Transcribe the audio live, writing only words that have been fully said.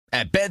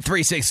At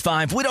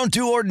Bet365, we don't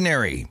do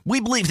ordinary. We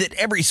believe that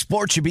every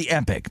sport should be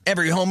epic.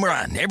 Every home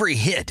run, every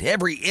hit,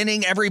 every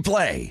inning, every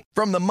play.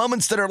 From the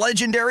moments that are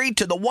legendary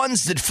to the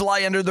ones that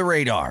fly under the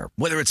radar.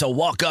 Whether it's a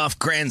walk-off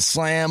grand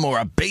slam or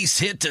a base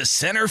hit to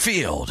center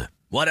field.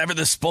 Whatever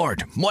the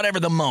sport, whatever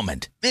the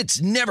moment.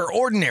 It's never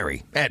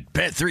ordinary at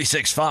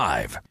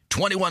Bet365.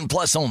 21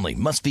 plus only.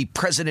 Must be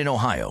present in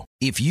Ohio.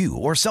 If you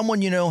or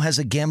someone you know has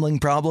a gambling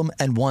problem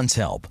and wants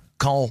help,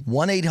 call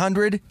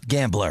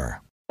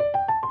 1-800-GAMBLER.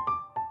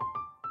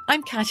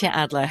 I'm Katya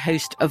Adler,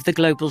 host of The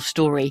Global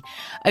Story.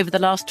 Over the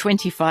last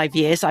 25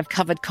 years, I've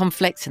covered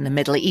conflicts in the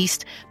Middle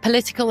East,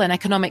 political and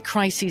economic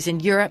crises in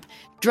Europe,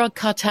 drug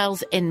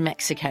cartels in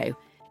Mexico.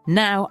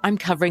 Now I'm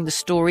covering the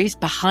stories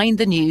behind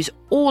the news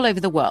all over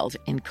the world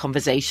in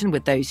conversation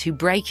with those who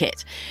break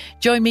it.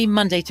 Join me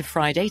Monday to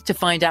Friday to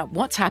find out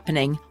what's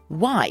happening,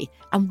 why,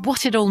 and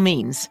what it all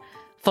means.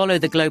 Follow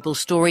The Global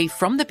Story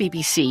from the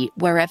BBC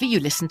wherever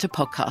you listen to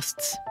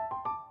podcasts.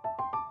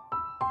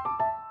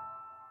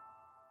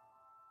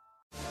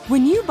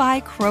 When you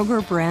buy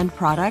Kroger brand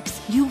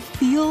products, you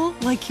feel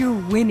like you're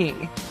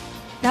winning.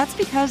 That's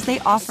because they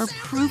offer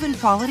proven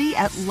quality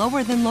at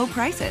lower than low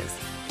prices.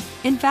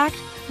 In fact,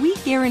 we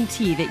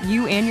guarantee that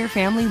you and your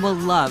family will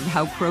love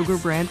how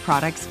Kroger brand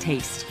products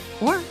taste,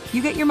 or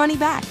you get your money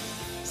back.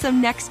 So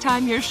next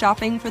time you're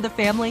shopping for the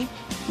family,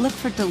 look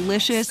for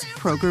delicious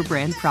Kroger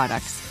brand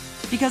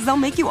products, because they'll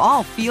make you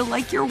all feel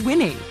like you're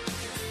winning.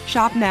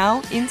 Shop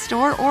now,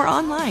 in-store, or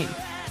online.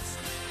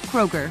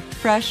 Kroger,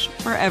 fresh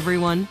for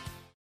everyone.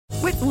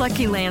 With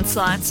Lucky Land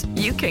Slots,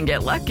 you can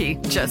get lucky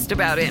just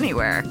about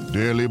anywhere.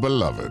 Dearly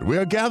beloved, we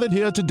are gathered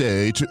here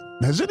today to...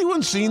 Has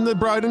anyone seen the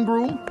bride and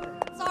groom?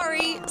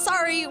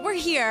 Sorry, we're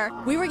here.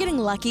 We were getting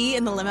lucky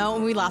in the limo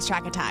and we lost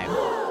track of time.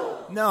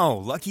 No,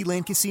 Lucky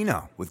Land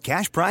Casino, with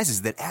cash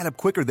prizes that add up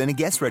quicker than a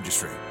guest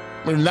registry.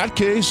 In that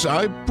case,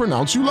 I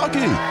pronounce you lucky.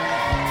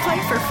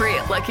 Play for free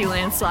at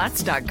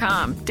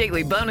LuckyLandSlots.com.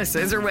 Daily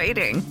bonuses are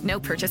waiting. No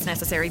purchase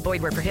necessary.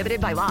 Void where prohibited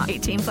by law.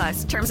 18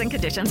 plus. Terms and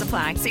conditions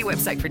apply. See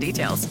website for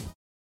details.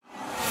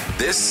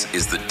 This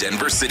is the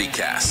Denver City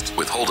Cast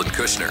with Holden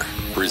Kushner,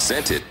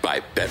 presented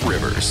by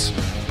BetRivers.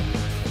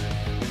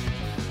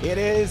 It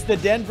is the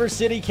Denver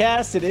City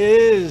Cast. It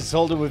is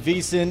Holden with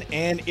VSiN,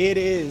 and it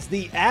is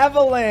the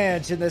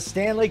Avalanche in the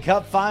Stanley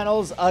Cup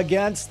Finals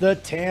against the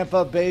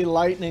Tampa Bay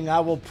Lightning. I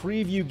will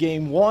preview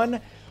Game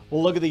 1.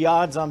 We'll look at the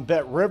odds on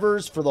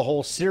BetRivers for the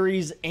whole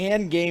series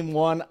and Game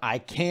 1. I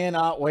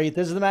cannot wait.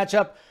 This is the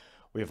matchup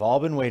we've all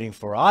been waiting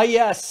for.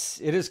 Yes,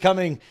 it is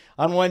coming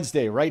on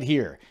Wednesday right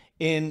here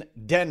in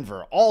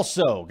Denver.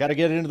 Also, got to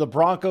get into the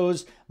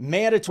Broncos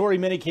mandatory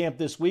minicamp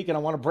this week, and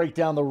I want to break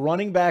down the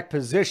running back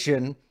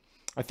position.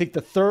 I think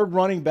the third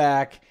running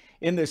back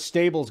in this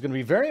stable is going to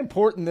be very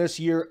important this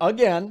year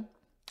again,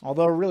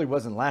 although it really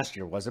wasn't last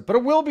year, was it? But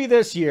it will be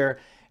this year,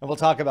 and we'll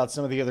talk about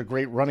some of the other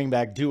great running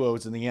back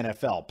duos in the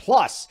NFL.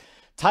 Plus,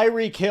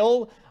 Tyreek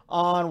Hill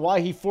on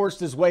why he forced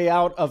his way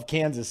out of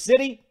Kansas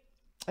City,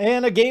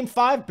 and a Game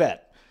 5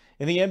 bet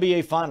in the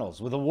NBA Finals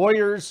with the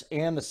Warriors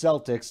and the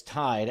Celtics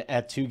tied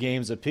at 2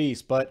 games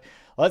apiece. But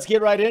let's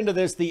get right into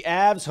this. The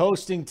Avs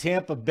hosting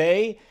Tampa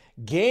Bay.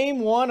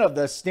 Game 1 of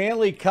the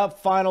Stanley Cup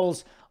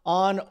Finals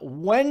on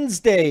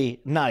Wednesday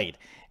night.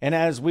 And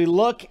as we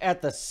look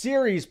at the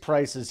series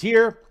prices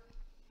here,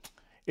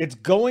 it's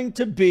going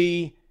to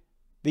be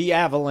the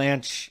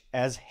Avalanche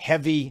as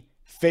heavy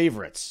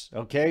favorites.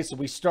 Okay, so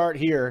we start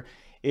here.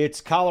 It's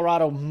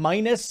Colorado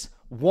minus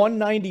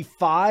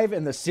 195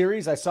 in the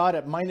series. I saw it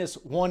at minus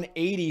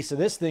 180, so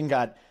this thing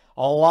got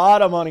a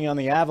lot of money on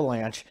the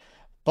Avalanche.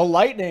 The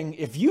Lightning,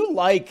 if you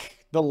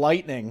like the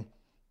Lightning,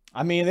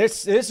 I mean,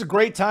 this is a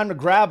great time to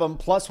grab them,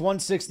 plus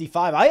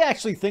 165. I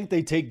actually think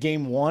they take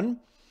Game 1.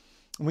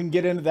 We can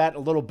get into that in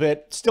a little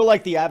bit. Still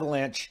like the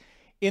Avalanche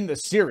in the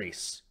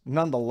series,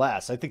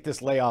 nonetheless. I think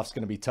this layoff's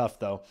going to be tough,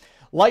 though.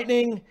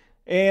 Lightning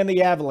and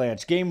the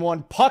Avalanche. Game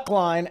 1, puck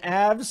line,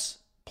 Avs,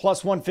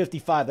 plus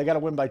 155. They got to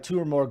win by 2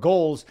 or more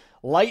goals.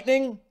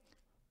 Lightning,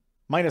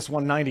 minus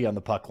 190 on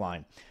the puck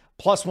line.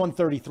 Plus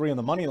 133 on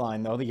the money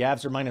line, though. The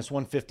Avs are minus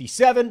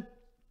 157.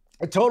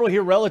 A total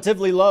here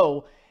relatively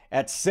low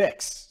at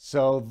 6.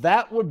 So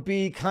that would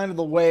be kind of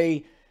the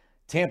way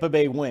Tampa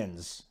Bay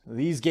wins.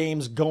 These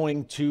games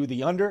going to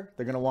the under.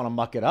 They're going to want to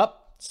muck it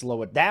up,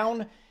 slow it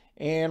down,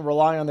 and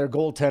rely on their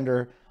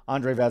goaltender,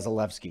 Andrei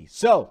Vasilevskiy.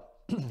 So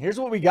here's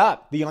what we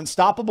got. The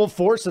unstoppable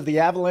force of the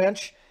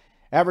Avalanche,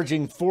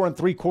 averaging 4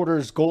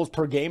 3/4 goals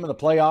per game in the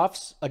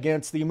playoffs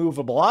against the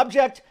immovable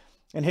object,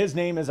 and his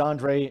name is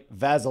Andrei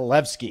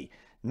Vasilevskiy.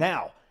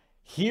 Now,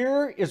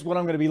 here is what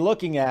I'm going to be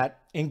looking at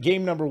in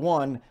game number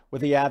 1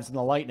 with the Avs and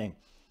the Lightning.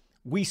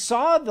 We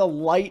saw the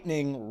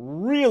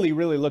Lightning really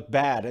look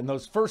bad in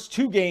those first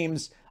 2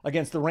 games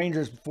against the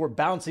Rangers before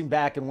bouncing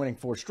back and winning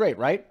 4 straight,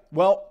 right?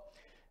 Well,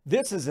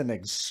 this is an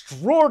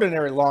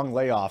extraordinary long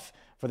layoff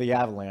for the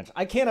Avalanche.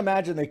 I can't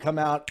imagine they come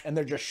out and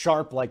they're just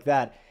sharp like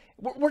that.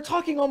 We're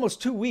talking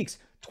almost 2 weeks,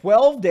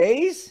 12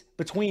 days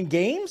between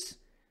games.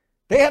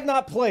 They have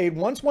not played.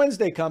 Once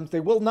Wednesday comes, they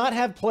will not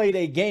have played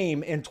a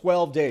game in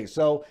 12 days.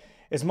 So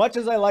As much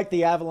as I like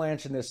the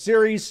Avalanche in this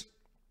series,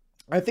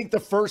 I think the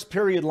first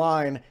period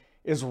line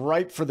is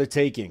ripe for the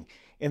taking.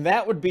 And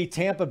that would be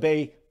Tampa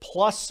Bay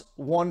plus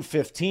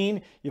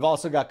 115. You've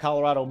also got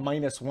Colorado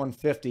minus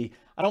 150.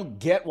 I don't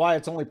get why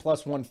it's only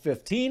plus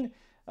 115,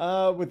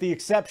 with the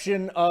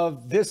exception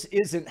of this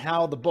isn't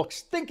how the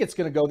books think it's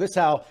going to go. This is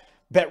how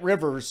Bet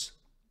Rivers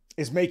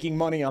is making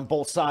money on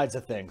both sides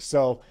of things.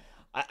 So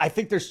I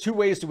think there's two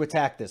ways to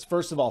attack this.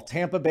 First of all,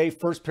 Tampa Bay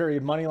first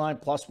period money line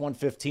plus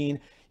 115.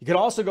 You could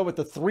also go with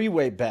the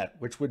three-way bet,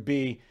 which would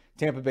be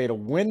Tampa Bay to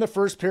win the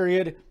first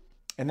period,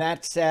 and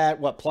that's at,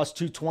 plus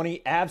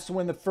 220. Avs to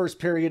win the first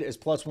period is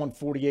plus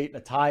 148,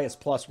 and a tie is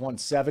plus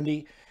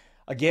 170.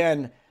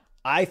 Again,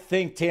 I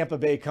think Tampa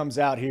Bay comes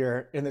out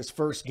here in this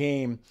first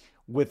game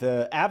with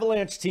an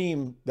Avalanche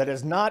team that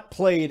has not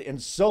played in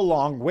so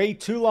long, way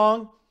too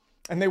long,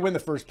 and they win the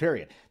first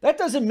period. That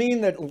doesn't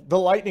mean that the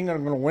Lightning are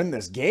going to win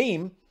this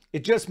game.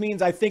 It just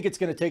means I think it's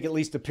going to take at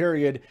least a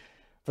period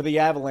for the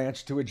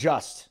Avalanche to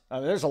adjust.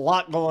 There's a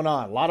lot going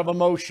on, a lot of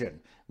emotion.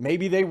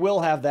 Maybe they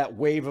will have that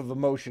wave of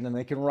emotion and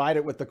they can ride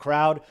it with the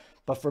crowd.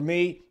 But for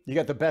me, you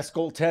got the best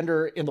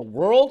goaltender in the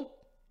world.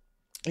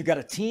 You got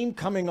a team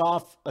coming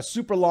off a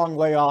super long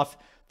layoff.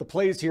 The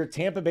plays here,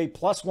 Tampa Bay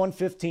plus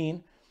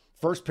 115,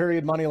 first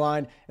period money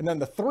line. And then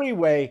the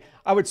three-way,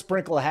 I would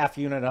sprinkle a half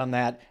unit on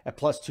that at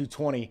plus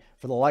 220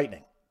 for the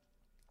Lightning.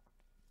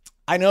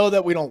 I know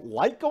that we don't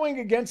like going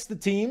against the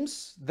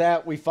teams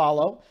that we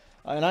follow.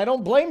 And I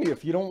don't blame you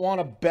if you don't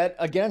want to bet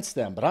against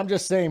them. But I'm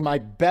just saying my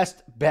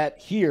best bet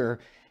here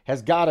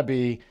has got to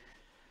be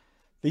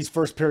these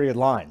first period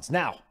lines.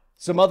 Now,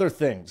 some other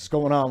things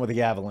going on with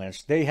the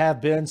Avalanche. They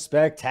have been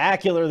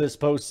spectacular this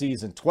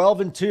postseason.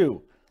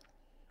 12-2.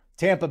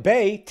 Tampa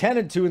Bay,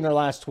 10-2 in their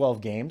last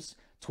 12 games.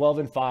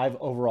 12-5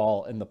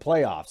 overall in the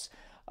playoffs.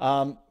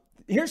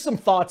 Here's some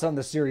thoughts on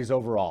the series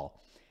overall.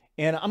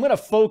 And I'm going to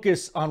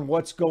focus on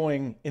what's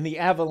going in the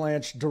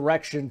Avalanche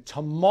direction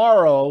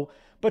tomorrow.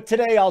 But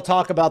today I'll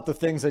talk about the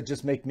things that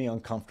just make me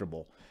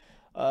uncomfortable.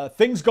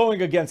 Things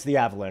going against the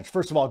Avalanche.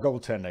 First of all,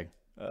 goaltending.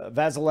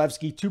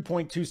 Vasilevsky,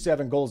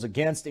 2.27 goals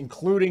against,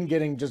 including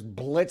getting just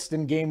blitzed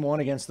in game one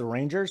against the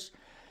Rangers.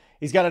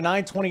 He's got a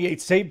 .928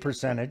 save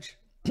percentage.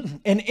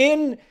 And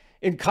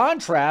in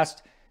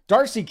contrast,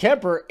 Darcy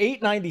Kemper,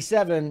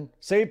 .897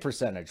 save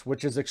percentage,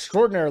 which is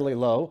extraordinarily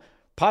low.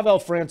 Pavel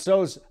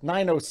Francouz,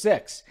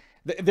 .906.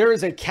 There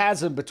is a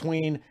chasm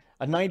between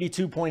a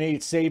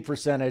 92.8 save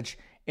percentage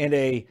and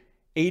a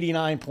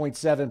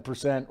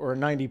 89.7% or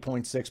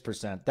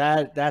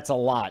 90.6%. That's a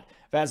lot.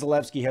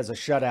 Vasilevsky has a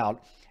shutout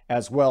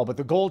as well, but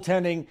the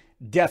goaltending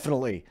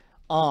definitely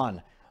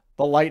on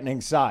the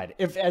Lightning side.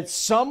 If at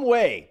some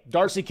way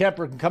Darcy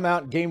Kemper can come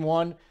out in game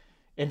one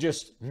and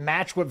just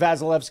match what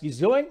Vasilevsky's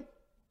doing,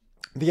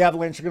 the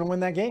Avalanche are going to win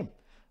that game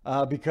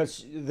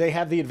because they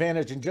have the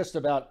advantage in just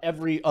about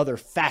every other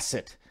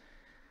facet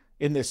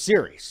in this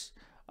series.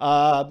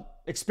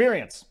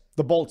 Experience,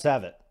 the Bolts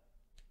have it.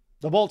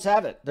 The Bolts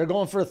have it. They're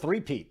going for a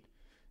three-peat.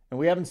 And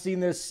we haven't seen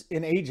this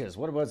in ages.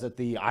 What was it?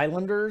 The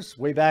Islanders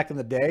way back in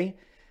the day?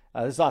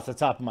 This is off the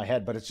top of my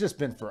head, but it's just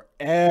been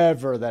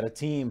forever that a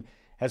team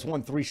has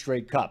won 3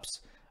 straight cups.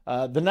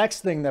 The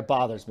next thing that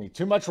bothers me,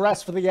 too much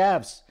rest for the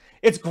Avs.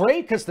 It's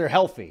great because they're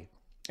healthy.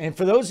 And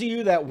for those of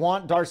you that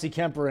want Darcy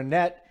Kemper in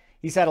net,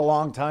 he's had a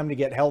long time to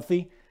get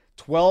healthy.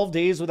 12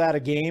 days without a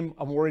game.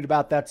 I'm worried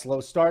about that slow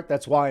start.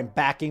 That's why I'm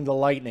backing the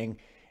Lightning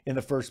in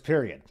the first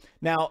period.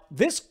 Now,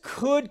 this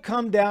could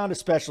come down to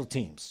special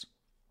teams.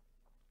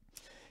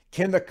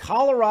 Can the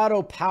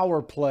Colorado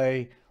power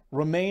play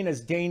remain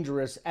as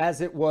dangerous as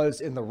it was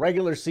in the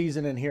regular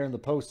season and here in the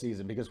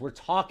postseason? Because we're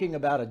talking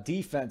about a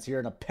defense here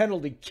and a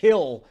penalty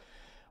kill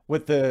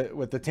with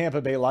the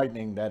Tampa Bay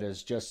Lightning that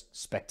is just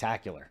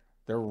spectacular.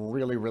 They're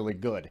really, really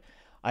good.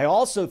 I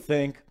also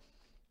think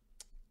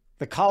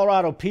the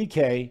Colorado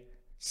PK,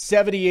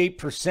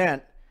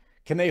 78%,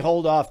 can they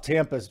hold off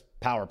Tampa's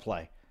power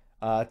play?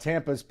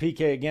 Tampa's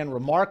PK, again,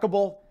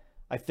 remarkable.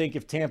 I think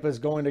if Tampa is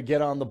going to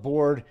get on the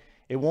board,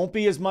 it won't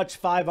be as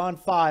much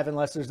 5-on-5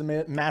 unless there's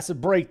a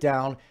massive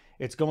breakdown.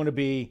 It's going to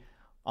be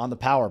on the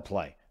power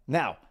play.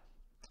 Now,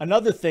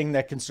 another thing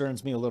that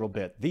concerns me a little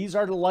bit, these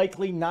are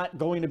likely not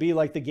going to be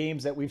like the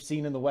games that we've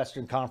seen in the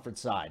Western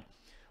Conference side,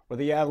 where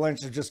the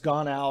Avalanche have just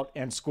gone out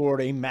and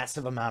scored a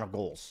massive amount of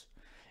goals.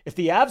 If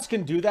the Avs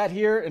can do that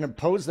here and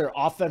impose their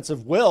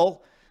offensive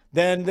will,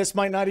 then this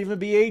might not even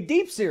be a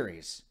deep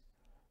series.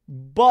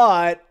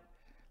 But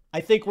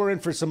I think we're in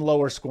for some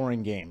lower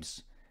scoring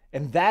games.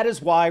 And that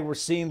is why we're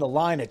seeing the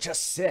line at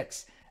just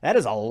 6. That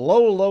is a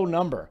low, low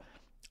number.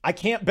 I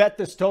can't bet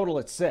this total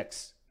at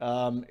 6.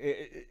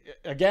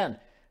 Again,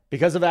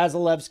 because of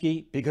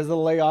Vasilevsky, because of the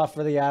layoff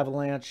for the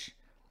Avalanche.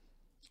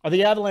 Are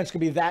the Avalanche going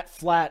to be that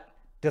flat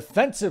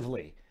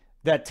defensively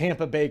that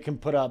Tampa Bay can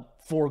put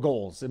up 4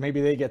 goals and maybe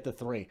they get the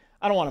 3?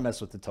 I don't want to mess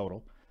with the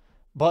total.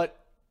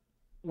 But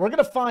we're going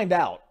to find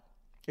out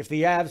if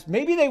the Avs,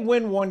 maybe they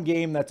win one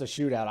game that's a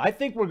shootout. I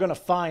think we're going to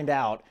find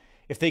out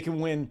if they can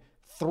win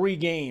 3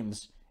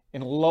 games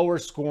in lower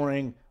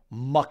scoring,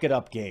 muck it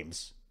up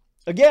games.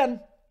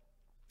 Again,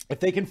 if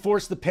they can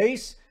force the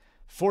pace,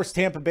 force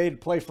Tampa Bay to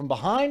play from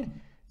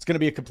behind, it's going to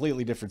be a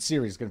completely different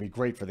series. It's going to be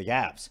great for the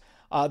Avs.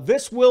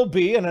 This will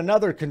be, and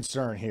another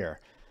concern here,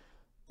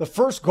 the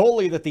first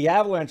goalie that the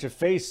Avalanche have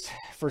faced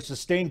for a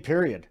sustained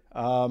period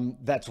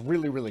that's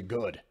really, really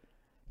good.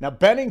 Now,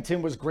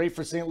 Bennington was great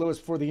for St. Louis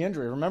before the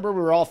injury. Remember,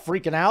 we were all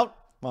freaking out?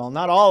 Well,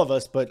 not all of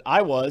us, but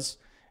I was,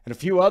 and a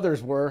few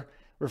others were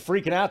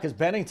freaking out because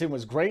Bennington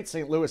was great.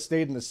 St. Louis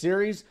stayed in the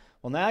series.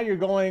 Well, now you're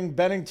going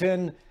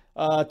Bennington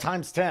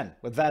times 10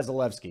 with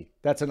Vasilevsky.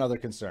 That's another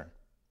concern.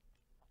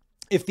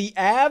 If the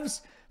Avs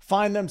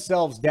find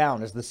themselves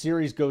down as the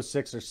series goes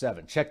 6 or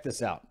 7, check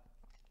this out.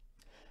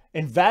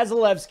 In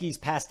Vasilevsky's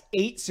past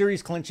 8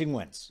 series clinching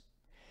wins,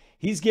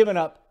 he's given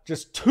up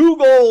just 2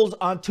 goals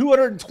on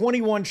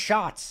 221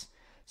 shots.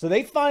 So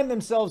they find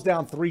themselves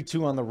down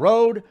 3-2 on the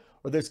road,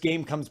 or this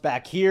game comes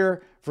back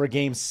here for a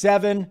game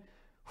 7.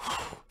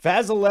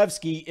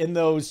 Vasilevsky in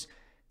those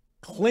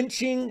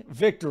clinching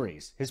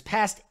victories, his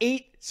past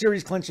 8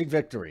 series clinching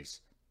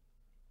victories,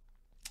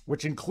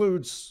 which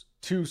includes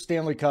 2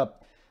 Stanley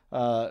Cup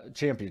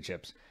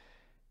championships.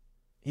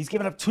 He's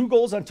given up 2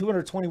 goals on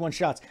 221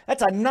 shots.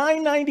 That's a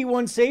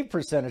 .991 save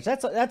percentage.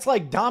 That's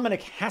like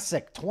Dominic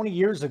Hasek 20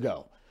 years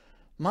ago.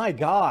 My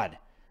God.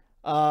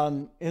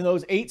 In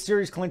those 8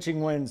 series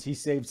clinching wins, he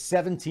saved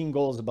 17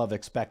 goals above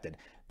expected.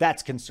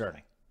 That's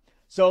concerning.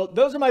 So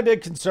those are my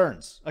big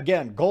concerns.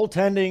 Again,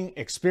 goaltending,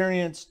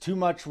 experience, too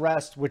much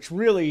rest, which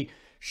really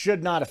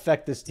should not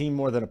affect this team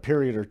more than a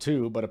period or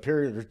two, but a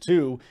period or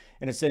two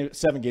in a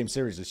 7-game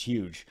series is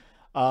huge.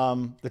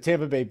 The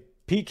Tampa Bay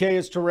PK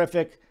is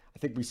terrific. I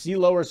think we see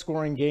lower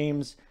scoring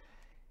games.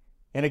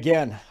 And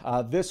again,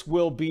 this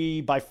will be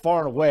by far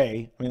and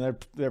away, I mean,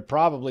 they're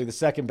probably the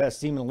second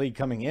best team in the league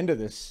coming into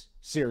this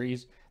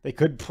series. They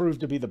could prove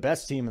to be the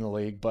best team in the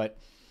league, but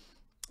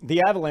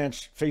the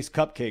Avalanche face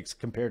cupcakes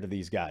compared to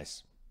these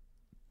guys.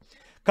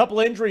 Couple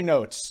injury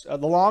notes.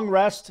 The long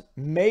rest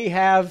may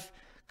have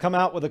come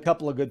out with a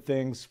couple of good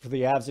things for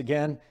the Avs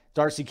again.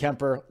 Darcy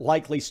Kemper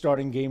likely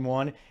starting game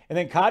 1. And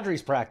then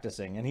Kadri's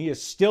practicing, and he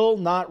is still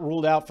not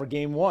ruled out for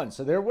game 1.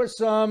 So there was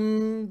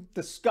some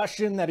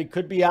discussion that he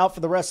could be out for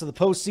the rest of the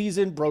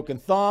postseason, broken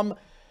thumb.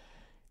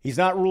 He's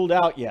not ruled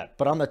out yet.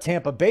 But on the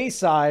Tampa Bay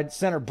side,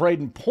 center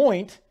Braden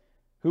Point,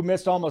 who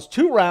missed almost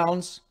 2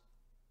 rounds,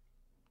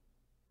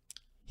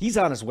 he's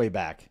on his way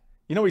back.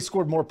 You know, he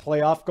scored more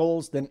playoff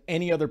goals than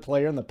any other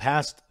player in the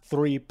past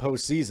 3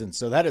 postseasons.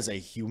 So that is a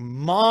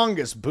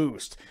humongous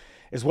boost,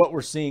 is what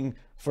we're seeing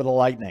for the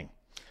Lightning.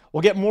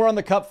 We'll get more on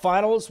the Cup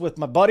Finals with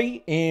my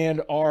buddy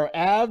and our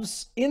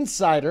Avs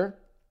insider,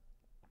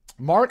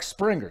 Mark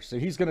Springer. So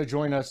he's going to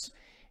join us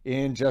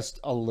in just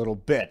a little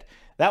bit.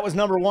 That was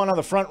number 1 on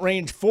the Front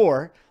Range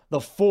 4, the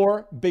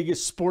 4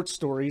 biggest sports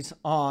stories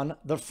on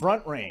the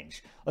Front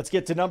Range. Let's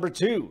get to number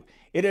 2.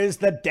 It is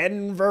the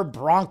Denver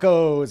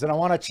Broncos, and I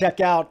want to check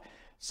out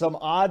some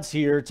odds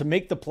here to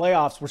make the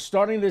playoffs. We're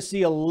starting to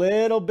see a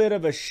little bit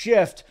of a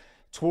shift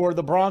toward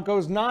the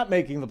Broncos not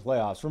making the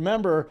playoffs.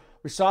 Remember,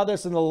 we saw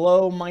this in the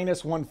low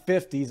minus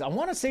 150s. I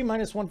want to say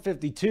minus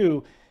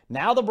 152.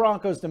 Now the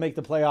Broncos to make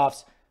the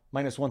playoffs,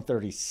 minus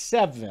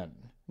 137.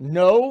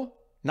 No,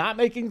 not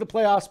making the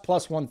playoffs,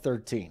 plus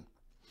 113.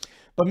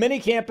 But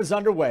minicamp is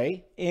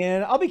underway,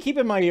 and I'll be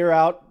keeping my ear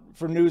out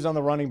for news on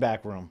the running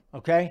back room,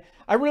 okay?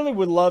 I really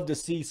would love to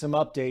see some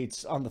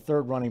updates on the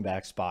 3rd running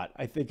back spot.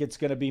 I think it's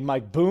going to be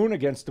Mike Boone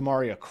against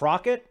Demaria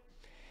Crockett.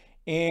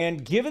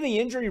 And given the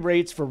injury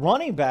rates for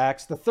running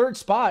backs, the 3rd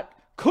spot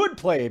could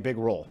play a big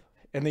role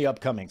in the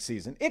upcoming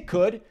season. It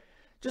could.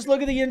 Just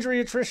look at the injury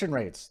attrition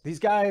rates. These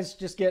guys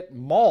just get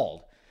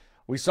mauled.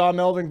 We saw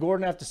Melvin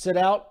Gordon have to sit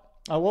out.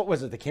 What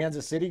was it, the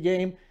Kansas City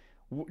game?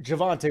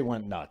 Javonte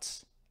went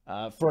nuts.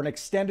 For an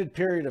extended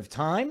period of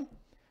time,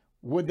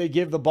 would they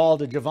give the ball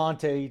to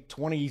Javonte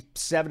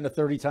 27 to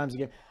 30 times a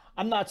game?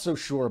 I'm not so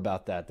sure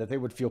about that they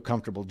would feel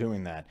comfortable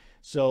doing that.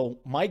 So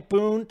Mike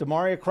Boone,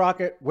 Demaria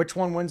Crockett, which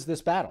one wins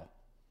this battle?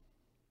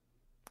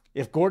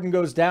 If Gordon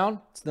goes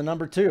down, it's the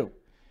number 2.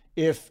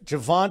 If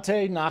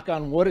Javonte, knock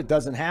on wood, it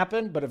doesn't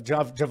happen, but if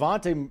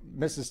Javonte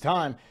misses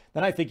time,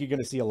 then I think you're going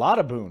to see a lot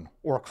of Boone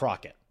or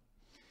Crockett.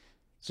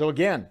 So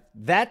again,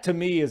 that to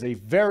me is a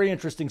very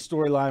interesting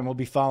storyline we'll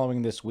be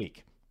following this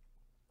week.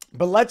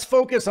 But let's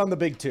focus on the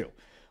big 2.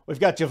 We've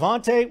got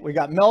Javonte, we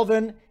got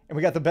Melvin, and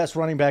we got the best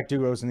running back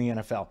duos in the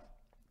NFL.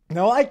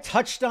 Now, I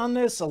touched on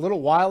this a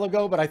little while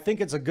ago, but I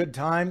think it's a good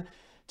time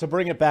to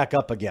bring it back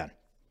up again.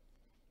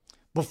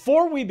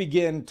 Before we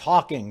begin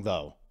talking,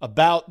 though,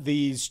 about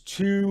these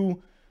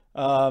two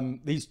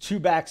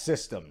back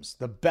systems,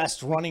 the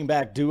best running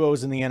back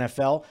duos in the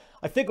NFL,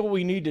 I think what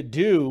we need to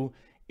do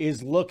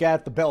is look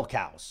at the bell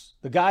cows,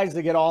 the guys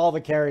that get all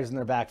the carries in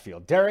their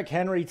backfield. Derrick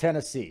Henry,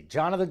 Tennessee.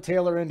 Jonathan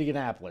Taylor,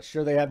 Indianapolis.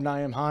 Sure, they have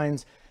Nyheim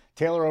Hines.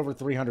 Taylor over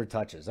 300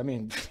 touches. I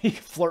mean, he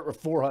could flirt with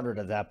 400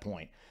 at that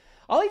point.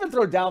 I'll even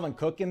throw Dalvin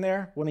Cook in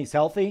there when he's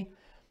healthy.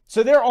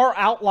 So there are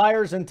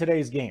outliers in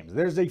today's games.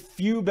 There's a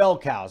few bell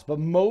cows, but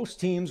most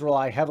teams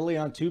rely heavily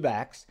on 2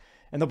 backs,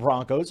 and the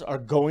Broncos are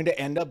going to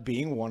end up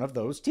being one of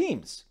those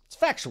teams. It's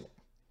factual.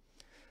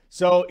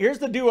 So here's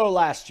the duo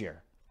last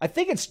year. I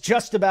think it's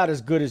just about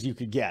as good as you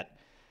could get.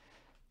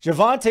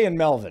 Javonte and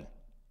Melvin,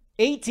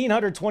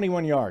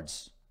 1,821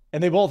 yards,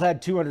 and they both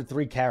had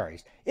 203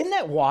 carries. Isn't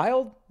that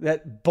wild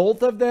that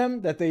both of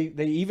them, that they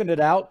evened it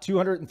out,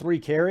 203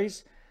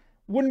 carries?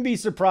 Wouldn't be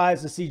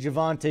surprised to see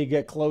Javonte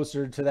get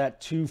closer to that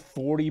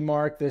 240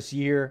 mark this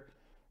year,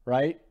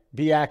 right?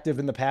 Be active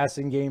in the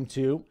passing game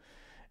too.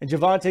 And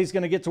Javonte's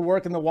going to get to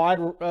work in the wide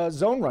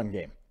zone run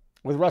game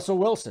with Russell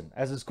Wilson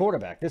as his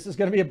quarterback. This is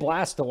going to be a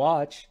blast to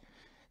watch.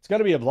 It's going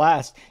to be a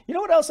blast. You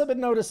know what else I've been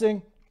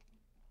noticing?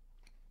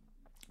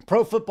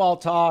 Pro Football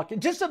Talk,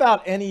 and just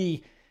about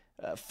any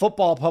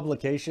football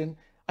publication,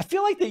 I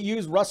feel like they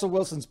use Russell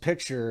Wilson's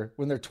picture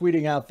when they're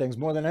tweeting out things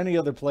more than any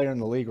other player in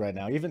the league right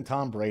now, even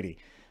Tom Brady.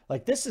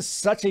 Like, this is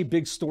such a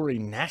big story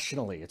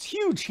nationally. It's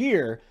huge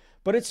here,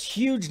 but it's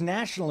huge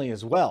nationally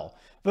as well.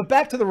 But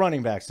back to the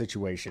running back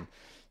situation.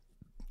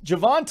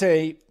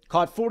 Javonte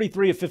caught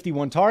 43 of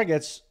 51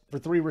 targets for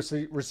 3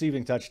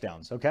 receiving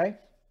touchdowns, okay?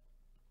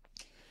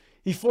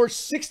 He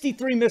forced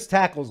 63 missed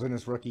tackles in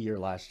his rookie year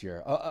last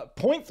year.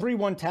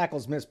 0.31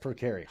 tackles missed per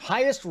carry.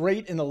 Highest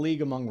rate in the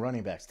league among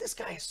running backs. This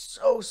guy is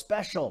so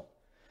special.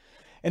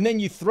 And then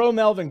you throw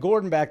Melvin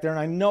Gordon back there, and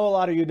I know a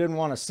lot of you didn't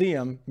want to see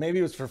him. Maybe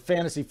it was for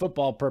fantasy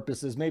football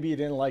purposes. Maybe you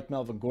didn't like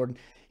Melvin Gordon.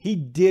 He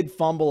did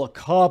fumble a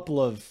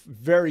couple of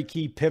very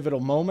key pivotal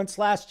moments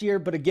last year,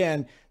 but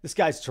again, this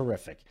guy's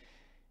terrific.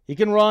 He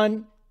can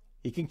run,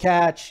 he can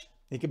catch,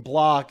 he can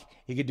block.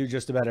 He can do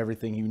just about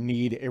everything you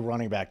need a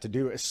running back to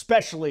do,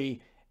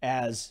 especially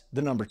as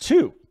the number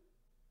 2.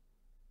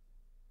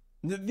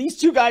 These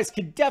two guys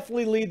could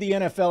definitely lead the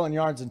NFL in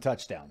yards and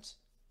touchdowns.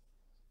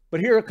 But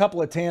here are a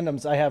couple of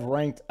tandems I have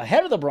ranked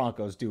ahead of the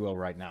Broncos duo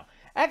right now.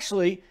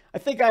 Actually, I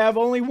think I have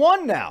only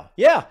one now.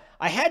 Yeah,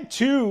 I had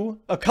 2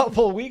 a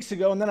couple of weeks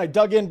ago, and then I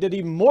dug in, did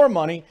even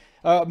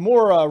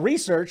more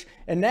research,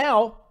 and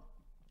now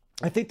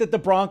I think that the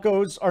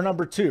Broncos are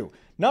number 2.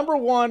 Number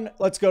 1,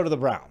 let's go to the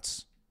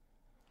Browns.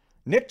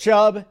 Nick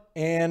Chubb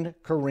and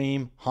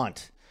Kareem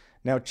Hunt.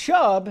 Now,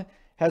 Chubb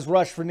has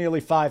rushed for nearly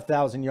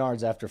 5,000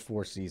 yards after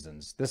 4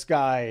 seasons. This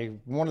guy,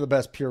 one of the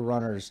best pure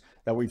runners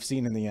that we've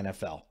seen in the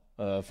NFL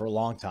for a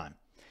long time.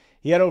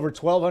 He had over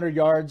 1,200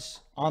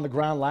 yards on the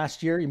ground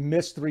last year. He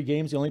missed 3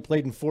 games. He only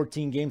played in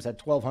 14 games,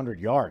 had 1,200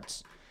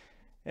 yards.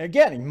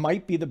 Again, he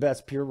might be the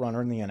best pure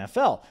runner in the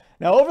NFL.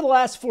 Now, over the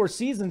last 4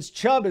 seasons,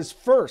 Chubb is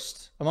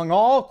first among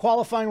all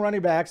qualifying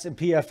running backs in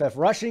PFF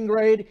rushing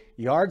grade,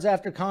 yards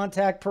after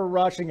contact per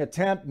rushing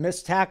attempt,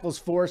 missed tackles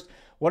forced.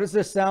 What does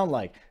this sound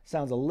like?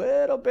 Sounds a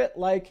little bit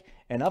like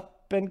an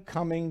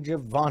up-and-coming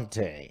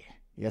Javonte.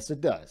 Yes,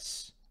 it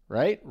does,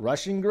 right?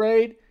 Rushing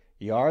grade,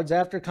 yards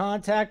after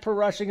contact per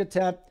rushing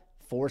attempt,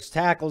 forced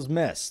tackles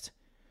missed.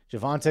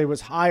 Javonte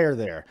was higher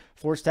there.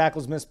 Forced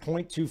tackles missed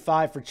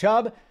 0.25 for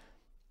Chubb,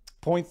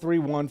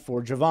 0.31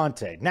 for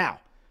Javonte. Now,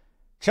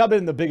 Chubb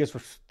isn't the biggest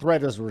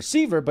threat as a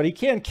receiver, but he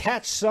can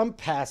catch some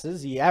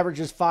passes. He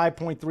averages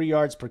 5.3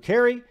 yards per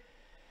carry.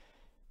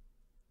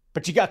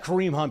 But you got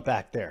Kareem Hunt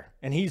back there,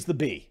 and he's the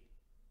B.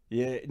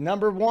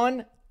 Number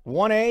 1,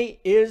 1A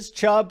is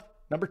Chubb.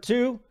 Number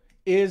 2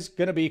 is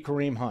going to be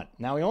Kareem Hunt.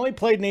 Now, he only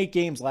played in 8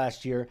 games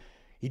last year.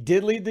 He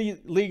did lead the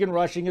league in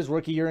rushing his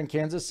rookie year in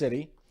Kansas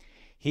City.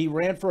 He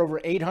ran for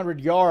over 800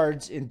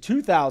 yards in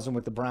 2000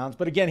 with the Browns.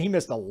 But again, he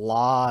missed a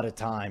lot of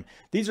time.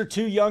 These are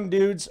 2 young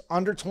dudes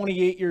under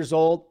 28 years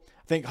old.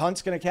 I think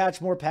Hunt's going to catch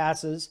more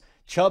passes.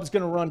 Chubb's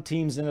going to run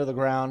teams into the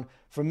ground.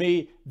 For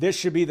me, this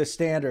should be the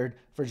standard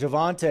for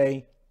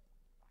Javonte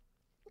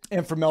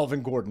and for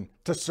Melvin Gordon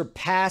to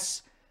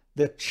surpass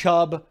the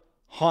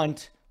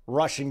Chubb-Hunt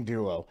rushing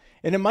duo.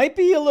 And it might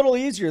be a little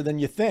easier than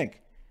you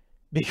think,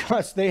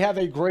 because they have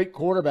a great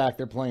quarterback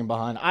they're playing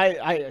behind.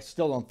 I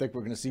still don't think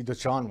we're going to see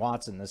Deshaun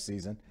Watson this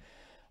season.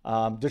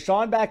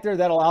 Deshaun back there,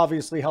 that'll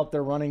obviously help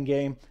their running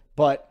game,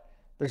 but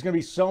there's going to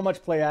be so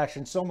much play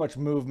action, so much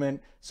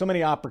movement, so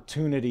many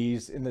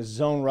opportunities in the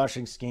zone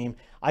rushing scheme.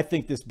 I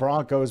think this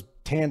Broncos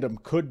tandem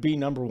could be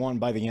number 1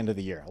 by the end of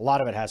the year. A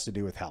lot of it has to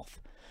do with health.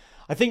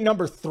 I think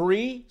number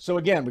 3, so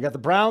again, we got the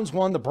Browns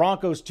 1, the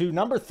Broncos 2.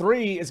 Number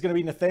 3 is going to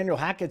be Nathaniel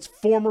Hackett's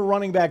former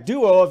running back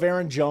duo of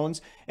Aaron Jones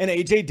and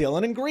A.J.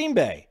 Dillon in Green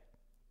Bay.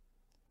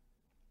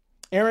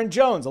 Aaron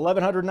Jones,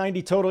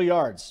 1,190 total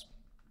yards,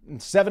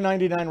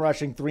 799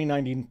 rushing,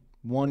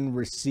 391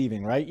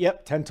 receiving, right?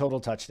 Yep, 10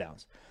 total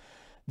touchdowns.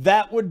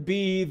 That would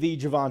be the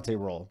Javonte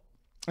role.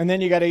 And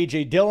then you got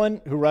A.J. Dillon,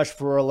 who rushed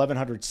for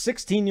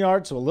 1,116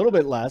 yards, so a little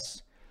bit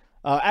less.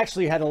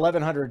 Actually had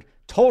 1,100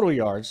 total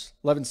yards,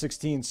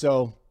 1116.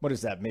 So what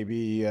is that?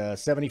 Maybe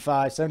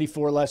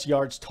 74 less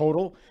yards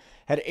total.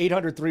 Had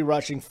 803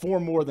 rushing, 4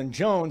 more than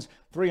Jones,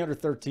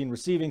 313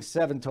 receiving,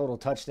 7 total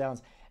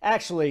touchdowns.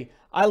 Actually,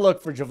 I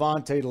look for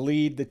Javonte to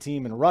lead the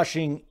team in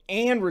rushing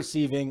and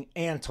receiving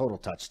and total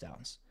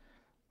touchdowns.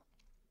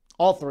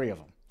 All 3 of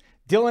them.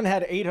 Dillon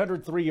had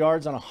 803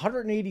 yards on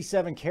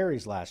 187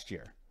 carries last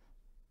year.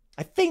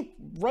 I think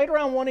right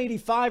around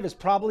 185 is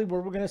probably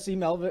where we're going to see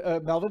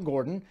Melvin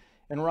Gordon,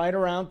 and right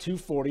around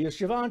 240 is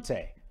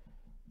Javonte.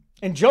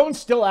 And Jones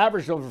still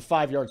averaged over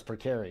 5 yards per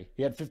carry.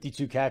 He had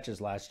 52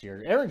 catches last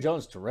year. Aaron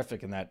Jones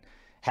terrific in that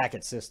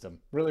Hackett's system.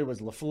 Really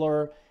was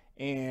LaFleur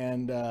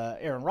and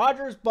Aaron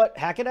Rodgers, but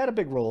Hackett had a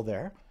big role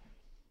there.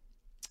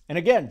 And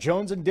again,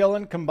 Jones and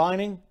Dillon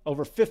combining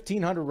over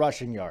 1,500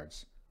 rushing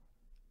yards.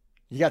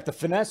 You got the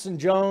finesse in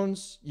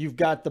Jones. You've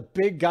got the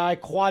big guy,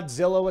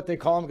 Quadzilla, what they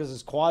call him because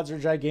his quads are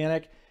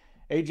gigantic.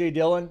 A.J.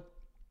 Dillon,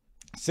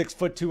 6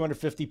 foot,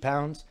 250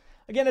 pounds.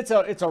 Again, it's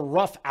a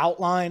rough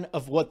outline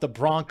of what the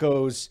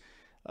Broncos'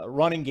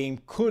 running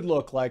game could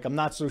look like. I'm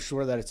not so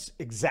sure that it's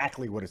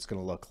exactly what it's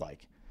going to look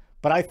like.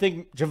 But I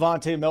think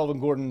Javonte and Melvin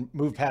Gordon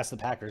moved past the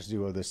Packers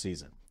duo this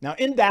season. Now,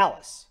 in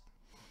Dallas,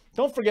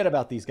 don't forget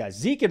about these guys.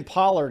 Zeke and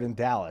Pollard in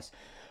Dallas.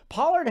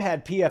 Pollard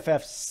had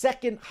PFF's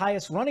second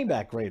highest running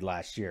back grade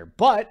last year,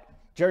 but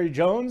Jerry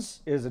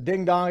Jones is a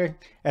ding-dong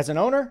as an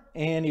owner,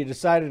 and he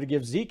decided to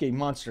give Zeke a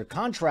monster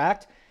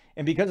contract.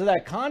 And because of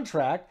that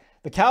contract,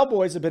 the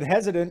Cowboys have been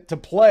hesitant to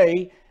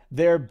play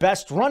their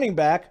best running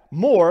back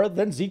more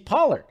than Zeke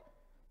Pollard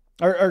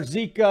or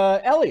Zeke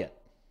Elliott.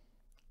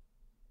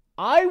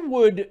 I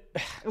would,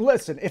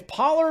 listen, if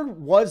Pollard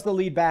was the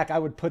lead back, I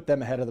would put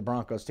them ahead of the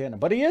Broncos tandem,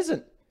 but he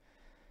isn't.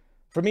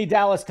 For me,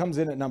 Dallas comes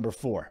in at number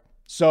 4.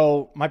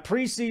 So my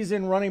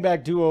preseason running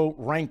back duo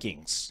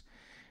rankings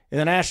in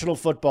the National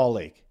Football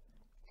League.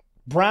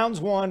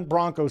 Browns 1,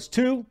 Broncos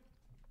 2,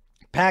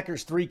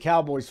 Packers 3,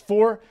 Cowboys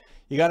 4.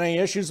 You got any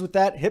issues with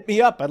that? Hit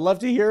me up. I'd love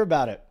to hear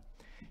about it.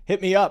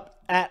 Hit me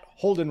up at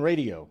Holden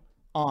Radio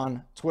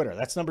on Twitter.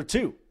 That's number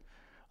 2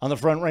 on the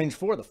Front Range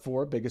for the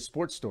 4 biggest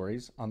sports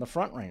stories on the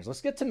Front Range.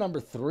 Let's get to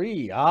number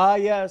 3. Ah,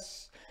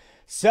 yes.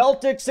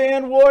 Celtics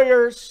and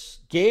Warriors.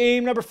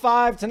 Game number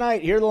 5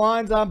 tonight. Here are the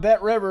lines on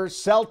Bet Rivers.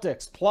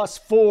 Celtics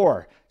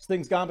 +4. This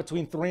thing's gone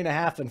between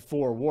 3.5 and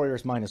 4.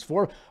 Warriors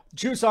 -4.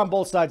 Juice on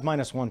both sides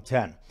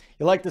 -110.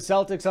 You like the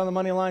Celtics on the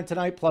money line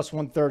tonight?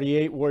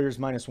 +138. Warriors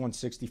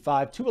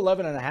 -165.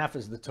 211.5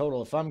 is the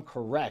total. If I'm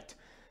correct,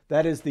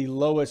 that is the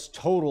lowest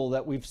total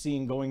that we've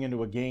seen going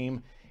into a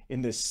game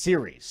in this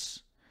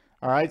series.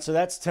 All right, so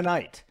that's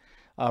tonight.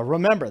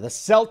 Remember, the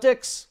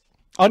Celtics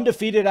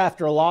undefeated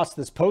after a loss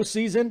this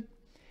postseason,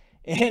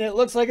 and it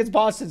looks like it's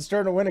Boston's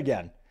turn to win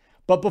again.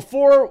 But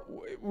before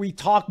we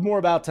talk more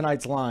about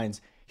tonight's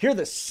lines, here are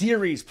the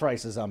series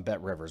prices on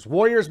Bet Rivers.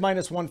 Warriors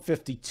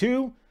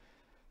 -152.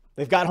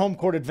 They've got home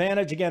court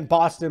advantage. Again,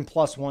 Boston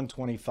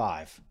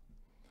 +125.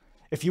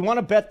 If you want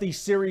to bet the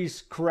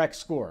series correct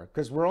score,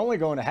 because we're only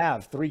going to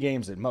have 3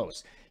 games at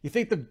most, you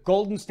think the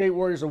Golden State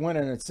Warriors are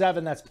winning at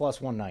 7, that's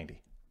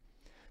 +190.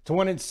 To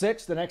win in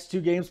 6, the next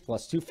 2 games,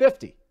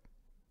 +250.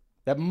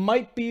 That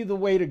might be the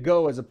way to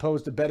go as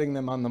opposed to betting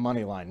them on the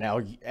money line.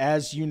 Now,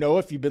 as you know,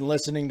 if you've been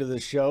listening to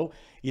this show,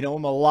 you know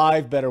I'm a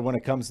live bettor when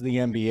it comes to the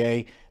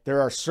NBA. There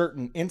are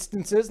certain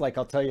instances, like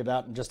I'll tell you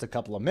about in just a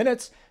couple of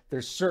minutes.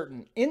 There's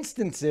certain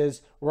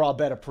instances where I'll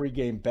bet a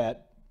pregame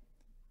bet,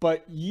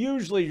 but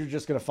usually you're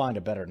just going to find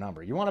a better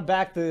number. You want to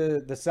back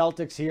the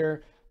Celtics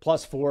here,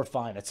 +4,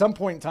 fine. At some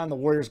point in time, the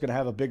Warriors are going to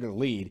have a bigger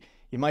lead.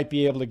 You might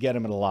be able to get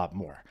them at a lot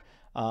more.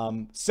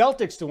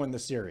 Celtics to win the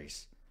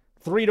series.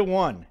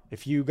 3-1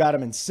 if you got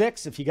them in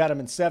 6. If you got them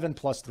in 7,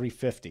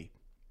 +350.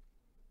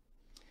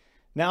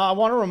 Now, I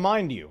want to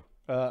remind you,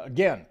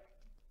 again,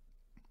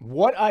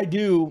 what I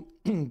do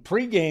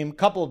pregame,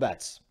 couple of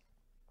bets.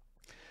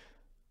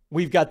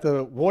 We've got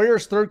the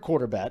Warriors third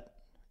quarter bet,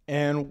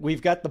 and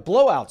we've got the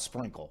blowout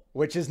sprinkle,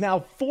 which is now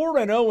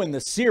 4-0 in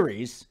the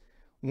series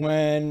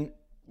when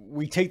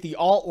we take the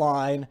alt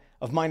line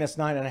of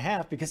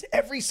 -9.5 because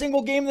every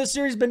single game in the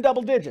series has been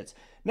double digits.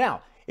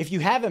 Now, if you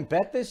haven't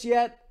bet this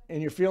yet,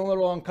 and you're feeling a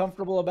little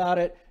uncomfortable about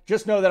it,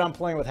 just know that I'm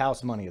playing with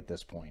house money at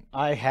this point.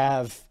 I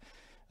have,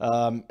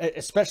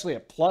 especially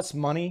at plus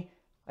money,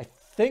 I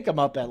think I'm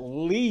up at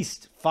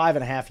least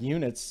 5.5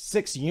 units,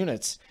 6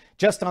 units,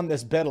 just on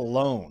this bet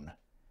alone.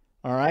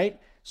 All right?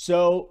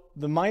 So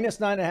the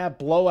 -9.5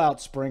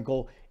 blowout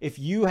sprinkle, if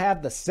you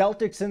have the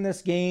Celtics in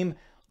this game,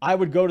 I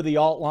would go to the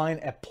alt line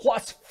at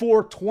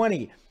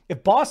 +420.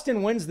 If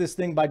Boston wins this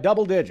thing by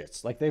double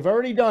digits, like they've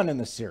already done in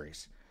this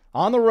series,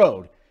 on the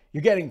road,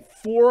 you're getting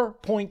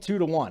 4.2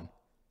 to 1,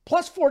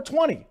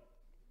 +420.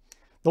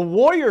 The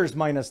Warriors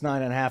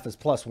 -9.5 is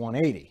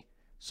 +180.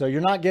 So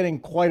you're not getting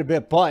quite a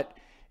bit. But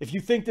if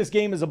you think this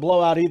game is a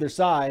blowout either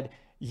side,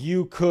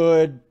 you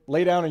could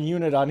lay down a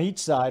unit on each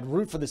side,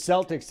 root for the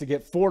Celtics to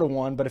get 4 to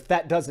 1. But if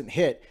that doesn't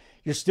hit,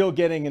 you're still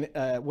getting,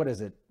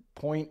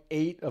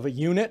 0.8 of a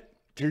unit.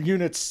 If your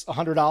unit's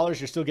 $100,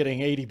 you're still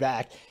getting 80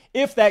 back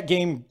if that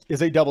game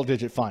is a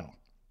double-digit final.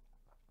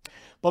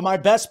 But my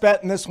best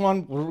bet in this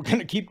one, we're going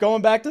to keep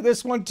going back to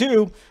this one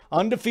too,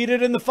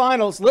 undefeated in the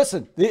finals.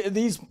 Listen,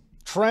 these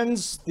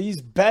trends,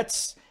 these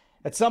bets,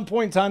 at some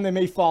point in time, they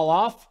may fall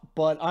off,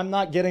 but I'm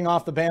not getting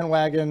off the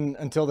bandwagon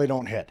until they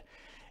don't hit.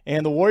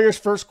 And the Warriors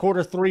first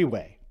quarter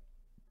 3-way.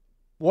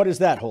 What is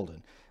that,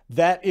 Holden?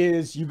 That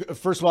is,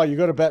 first of all, you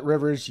go to Bet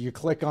Rivers, you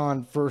click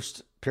on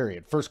first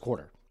period, first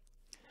quarter.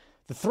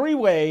 The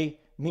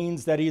 3-way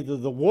means that either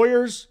the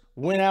Warriors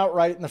win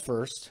outright in the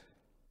first,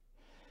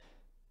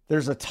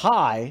 there's a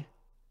tie,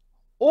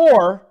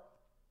 or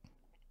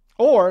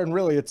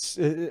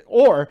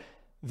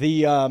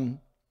the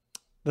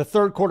The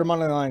third quarter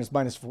money line is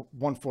minus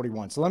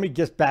 141. So let me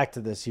get back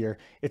to this here.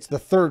 It's the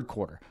third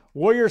quarter.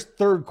 Warriors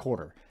third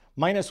quarter,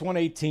 minus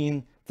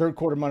 118. Third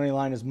quarter money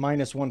line is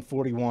minus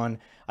 141.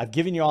 I've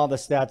given you all the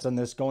stats on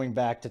this going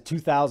back to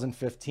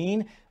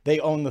 2015. They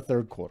own the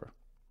third quarter.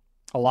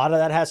 A lot of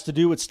that has to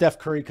do with Steph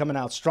Curry coming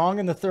out strong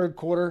in the third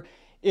quarter.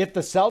 If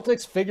the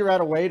Celtics figure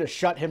out a way to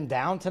shut him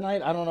down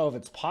tonight, I don't know if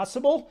it's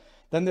possible,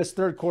 then this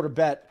third quarter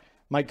bet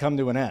might come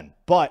to an end.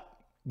 But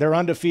they're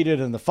undefeated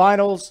in the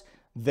finals.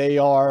 They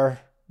are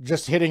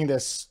just hitting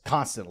this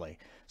constantly.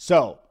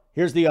 So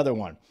here's the other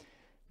one.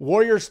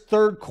 Warriors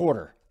third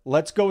quarter.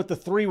 Let's go with the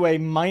three-way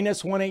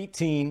minus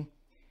 118.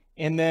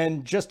 And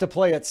then just to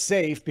play it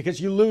safe, because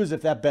you lose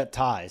if that bet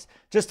ties,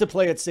 just to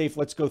play it safe,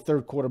 let's go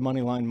third quarter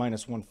money line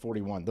minus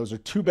 141. Those are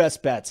two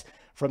best bets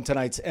from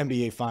tonight's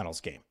NBA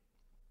Finals game.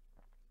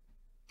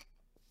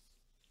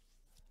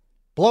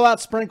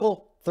 Blowout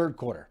sprinkle, third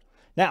quarter.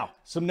 Now,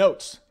 some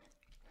notes.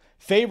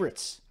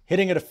 Favorites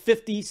hitting at a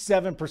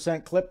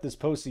 57% clip this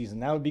postseason.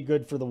 That would be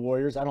good for the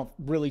Warriors. I don't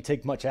really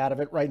take much out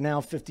of it right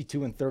now,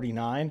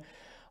 52-39.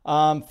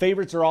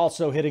 Favorites are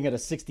also hitting at a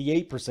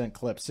 68%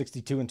 clip,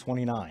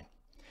 62-29.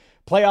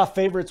 Playoff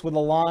favorites with a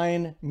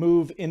line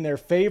move in their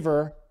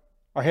favor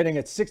are hitting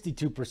at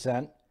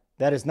 62%.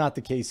 That is not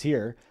the case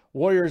here.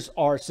 Warriors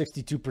are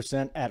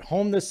 62% at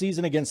home this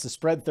season against the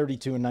spread,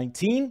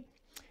 32-19,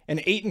 and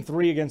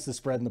 8-3 against the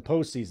spread in the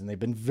postseason. They've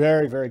been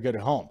very, very good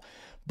at home.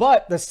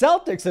 But the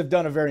Celtics have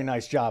done a very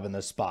nice job in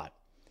this spot.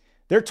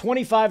 They're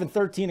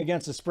 25-13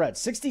 against the spread,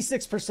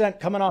 66%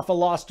 coming off a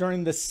loss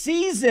during the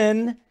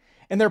season,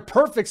 and they're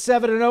perfect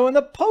 7-0 in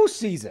the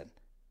postseason.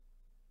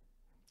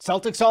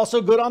 Celtics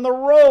also good on the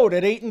road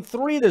at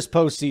 8-3 this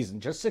postseason,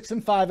 just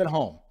 6-5 at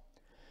home.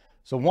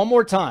 So one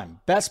more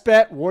time, best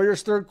bet,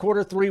 Warriors third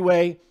quarter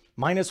three-way,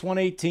 minus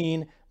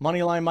 118,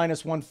 money line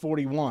minus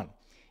 141.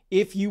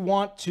 If you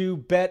want to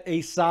bet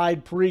a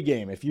side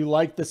pregame, if you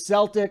like the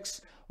Celtics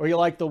or you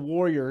like the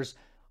Warriors,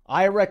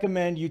 I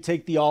recommend you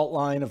take the alt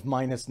line of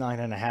minus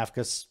 9.5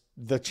 because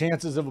the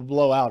chances of a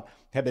blowout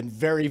have been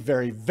very,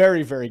 very,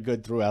 very, very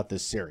good throughout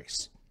this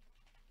series.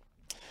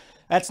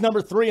 That's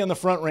number 3 on the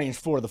Front Range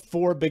for the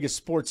 4 biggest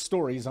sports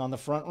stories on the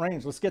Front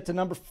Range. Let's get to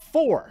number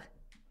 4.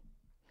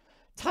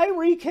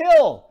 Tyreek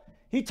Hill.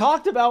 He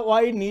talked about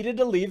why he needed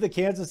to leave the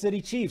Kansas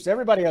City Chiefs.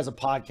 Everybody has a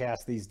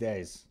podcast these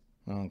days,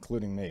 well,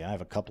 including me. I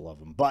have a couple of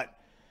them. But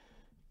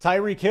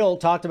Tyreek Hill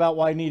talked about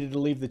why he needed to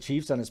leave the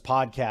Chiefs on his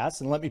podcast.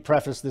 And let me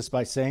preface this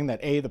by saying that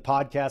A, the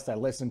podcast, I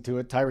listened to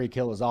it. Tyreek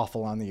Hill is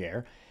awful on the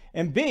air.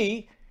 And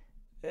B,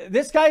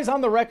 this guy is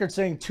on the record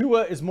saying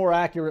Tua is more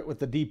accurate with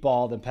the deep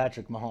ball than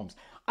Patrick Mahomes.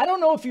 I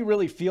don't know if he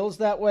really feels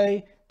that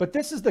way, but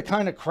this is the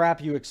kind of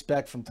crap you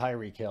expect from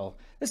Tyreek Hill.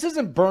 This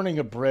isn't burning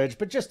a bridge,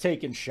 but just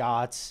taking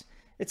shots.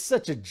 It's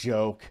such a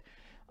joke.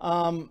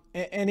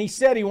 And he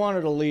said he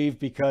wanted to leave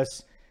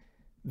because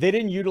they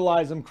didn't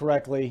utilize him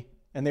correctly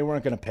and they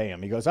weren't going to pay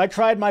him. He goes, I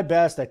tried my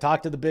best. I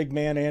talked to the big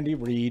man, Andy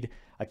Reid.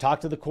 I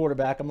talked to the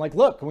quarterback. I'm like,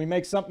 look, can we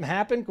make something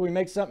happen? Can we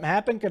make something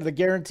happen? Can the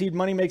guaranteed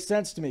money make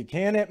sense to me?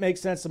 Can it make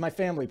sense to my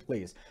family,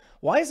 please?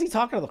 Why is he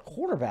talking to the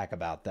quarterback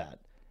about that?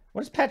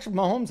 What does Patrick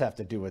Mahomes have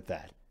to do with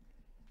that?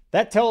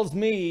 That tells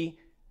me,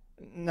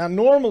 now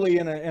normally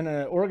in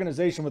an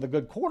organization with a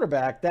good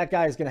quarterback, that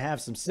guy is going to have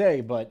some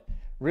say, but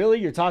really,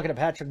 you're talking to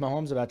Patrick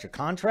Mahomes about your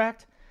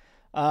contract?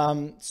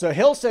 So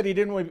Hill said he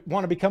didn't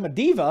want to become a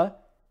diva,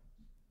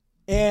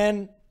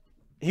 and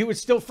he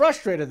was still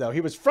frustrated, though. He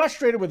was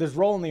frustrated with his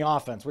role in the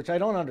offense, which I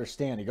don't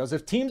understand. He goes,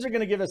 if teams are going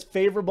to give us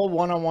favorable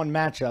one-on-one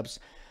matchups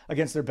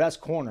against their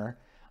best corner,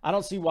 I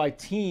don't see why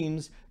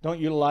teams don't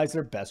utilize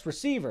their best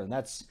receiver. And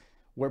that's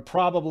where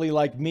probably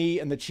like me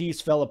and the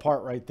Chiefs fell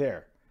apart right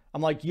there.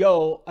 I'm like,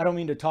 yo, I don't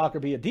mean to talk or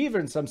be a diva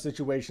in some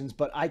situations,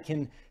 but I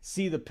can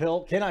see the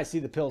pill. Can I see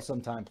the pill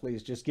sometime,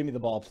 please? Just give me the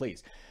ball,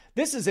 please.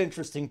 This is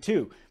interesting,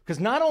 too, because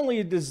not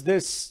only does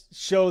this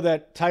show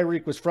that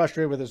Tyreek was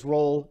frustrated with his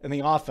role in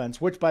the offense,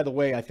 which, by the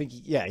way, I think,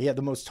 he had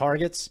the most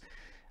targets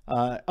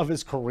of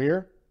his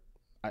career.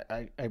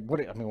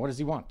 What does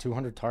he want?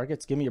 200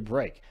 targets? Give me a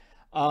break.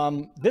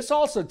 This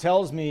also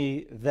tells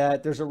me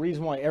that there's a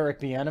reason why Eric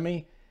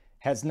Bieniemy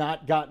has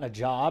not gotten a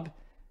job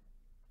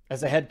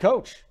as a head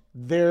coach.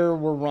 There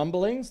were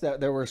rumblings that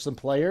there were some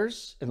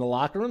players in the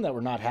locker room that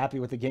were not happy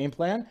with the game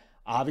plan.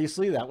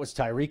 Obviously, that was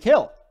Tyreek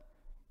Hill.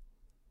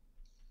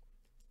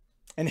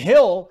 And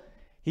Hill,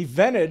 he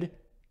vented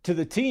to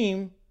the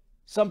team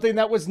something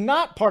that was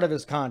not part of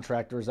his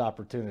contract or his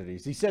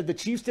opportunities. He said the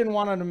Chiefs didn't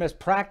want him to miss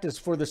practice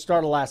for the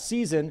start of last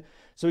season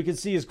so he could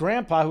see his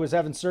grandpa who was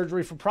having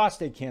surgery for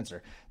prostate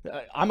cancer.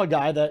 I'm a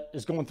guy that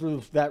is going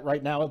through that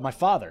right now with my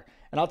father.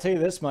 And I'll tell you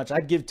this much,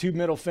 I'd give 2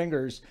 middle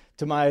fingers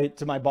to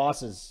my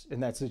bosses in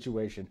that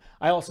situation.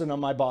 I also know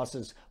my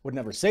bosses would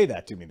never say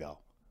that to me, though.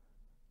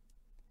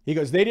 He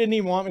goes, they didn't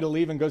even want me to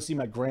leave and go see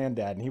my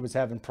granddad, and he was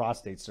having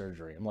prostate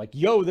surgery. I'm like,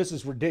 yo, this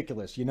is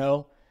ridiculous, you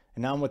know?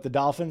 And now I'm with the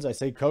Dolphins. I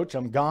say, Coach,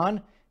 I'm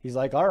gone. He's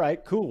like, all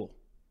right, cool.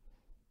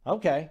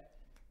 Okay.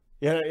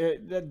 Yeah,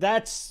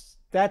 that's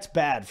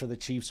bad for the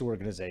Chiefs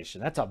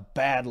organization. That's a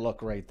bad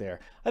look right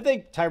there. I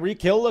think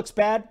Tyreek Hill looks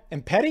bad.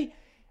 And Petty,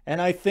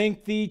 And I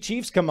think the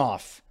Chiefs come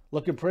off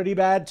looking pretty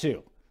bad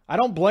too. I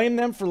don't blame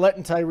them for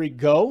letting Tyreek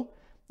go.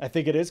 I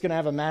think it is going to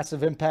have a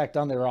massive impact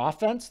on their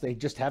offense. They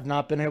just have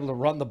not been able to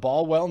run the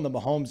ball well in the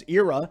Mahomes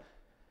era.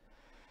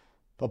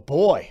 But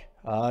boy,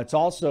 it's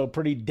also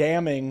pretty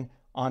damning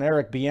on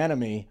Eric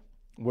Bieniemy,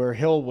 where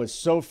Hill was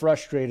so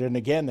frustrated. And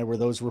again, there were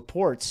those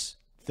reports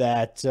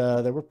that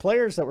there were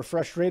players that were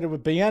frustrated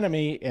with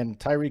Bieniemy, and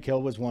Tyreek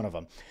Hill was one of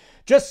them.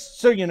 Just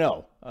so you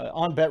know,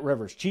 on Bet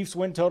Rivers, Chiefs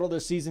win total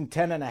this season,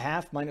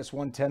 10.5, minus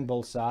 110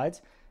 both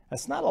sides.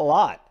 That's not a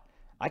lot.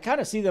 I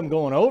kind of see them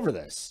going over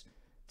this.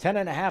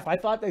 10.5. I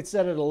thought they'd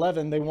set it at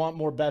 11. They want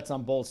more bets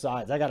on both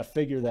sides. I got to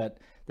figure that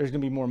there's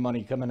going to be more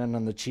money coming in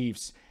on the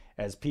Chiefs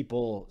as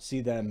people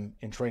see them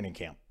in training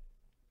camp.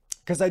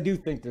 Because I do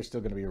think they're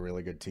still going to be a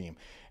really good team.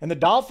 And the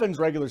Dolphins'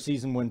 regular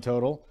season win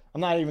total,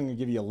 I'm not even going to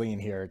give you a lean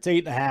here. It's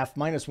 8.5,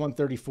 minus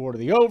 134 to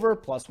the over,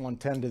 plus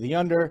 110 to the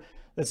under.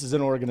 This is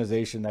an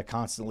organization that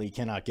constantly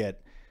cannot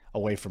get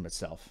away from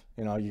itself.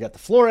 You know, you got the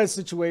Flores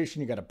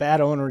situation. You got a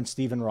bad owner in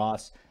Stephen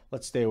Ross.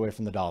 Let's stay away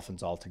from the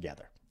Dolphins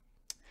altogether.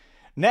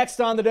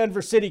 Next on the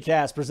Denver City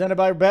Cast, presented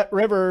by Bet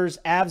Rivers,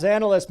 Avs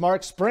analyst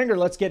Mark Springer.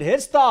 Let's get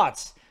his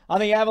thoughts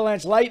on the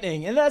Avalanche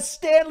Lightning in the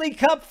Stanley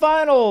Cup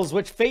Finals,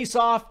 which face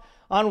off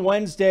on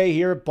Wednesday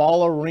here at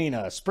Ball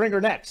Arena.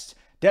 Springer next.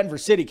 Denver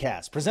City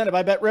Cast, presented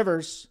by Bet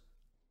Rivers.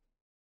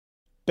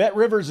 Bet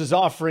Rivers is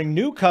offering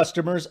new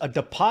customers a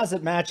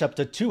deposit match up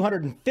to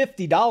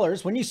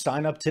 $250 when you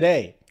sign up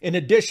today. In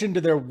addition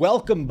to their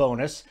welcome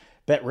bonus,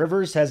 Bet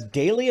Rivers has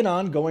daily and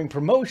ongoing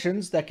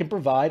promotions that can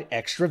provide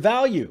extra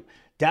value.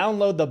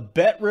 Download the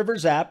Bet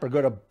Rivers app or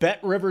go to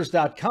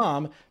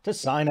betrivers.com to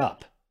sign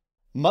up.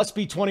 Must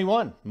be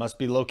 21. Must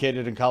be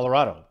located in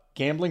Colorado.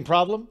 Gambling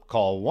problem?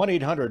 Call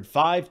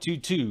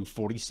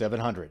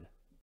 1-800-522-4700.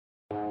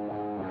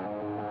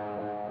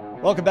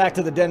 Welcome back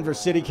to the Denver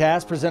City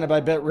Cast, presented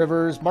by Bet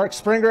Rivers. Mark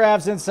Springer,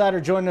 Avs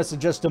Insider, joining us in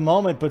just a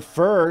moment. But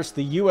first,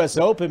 the U.S.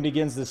 Open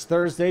begins this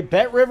Thursday.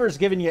 Bet Rivers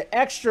giving you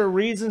extra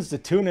reasons to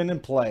tune in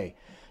and play.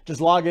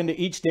 Just log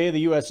into each day of the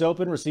U.S.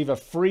 Open, receive a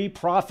free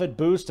profit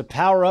boost to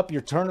power up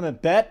your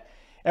tournament bet.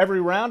 Every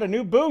round, a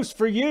new boost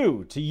for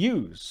you to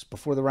use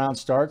before the round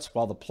starts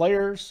while the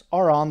players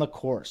are on the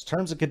course.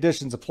 Terms and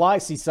conditions apply.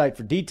 See site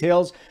for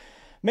details.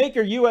 Make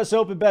your U.S.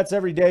 Open bets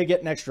every day.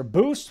 Get an extra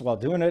boost while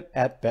doing it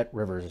at Bet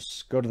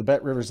Rivers. Go to the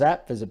Bet Rivers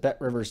app. Visit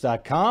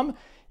betrivers.com.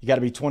 You got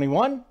to be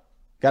 21.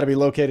 Got to be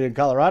located in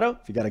Colorado.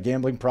 If you got a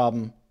gambling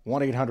problem,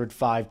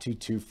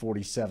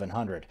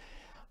 1-800-522-4700.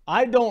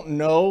 I don't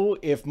know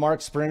if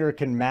Mark Springer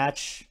can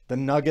match the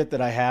nugget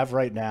that I have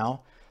right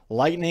now.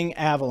 Lightning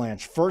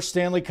Avalanche, first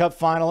Stanley Cup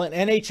final in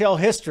NHL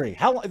history.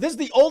 This is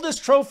the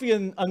oldest trophy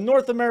in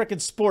North American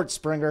sports,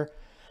 Springer.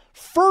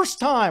 First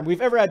time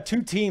we've ever had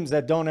two teams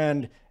that don't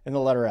end in the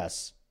letter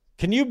S.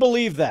 Can you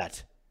believe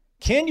that?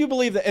 Can you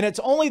believe that? And it's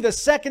only the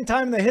second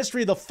time in the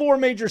history of the four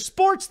major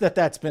sports that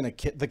that's been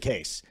the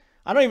case.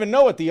 I don't even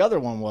know what the other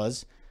one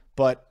was,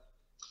 but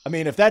I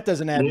mean, if that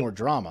doesn't add more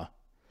drama.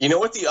 You know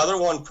what the other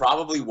one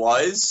probably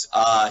was?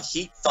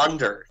 Heat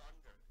Thunder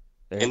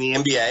in the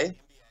NBA.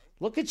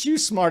 Look at you,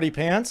 smarty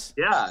pants.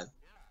 Yeah,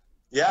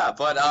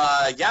 but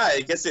I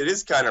guess it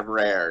is kind of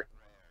rare.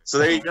 So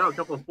there you go, a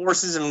couple of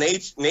forces of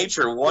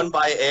nature, one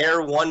by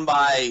air, one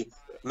by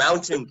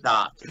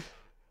mountaintop.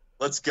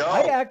 Let's go.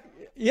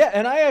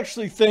 And I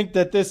actually think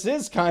that this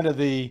is kind of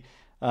the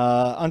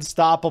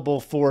unstoppable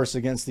force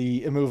against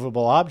the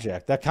immovable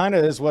object. That kind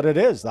of is what it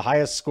is, the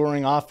highest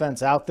scoring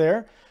offense out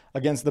there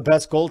against the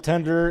best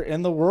goaltender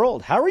in the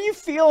world. How are you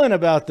feeling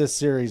about this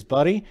series,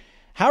 buddy?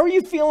 How are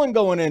you feeling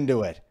going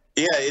into it?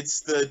 Yeah,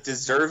 it's the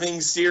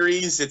deserving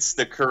series. It's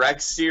the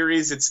correct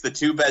series. It's the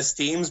two best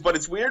teams. But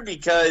it's weird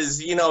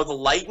because, you know, the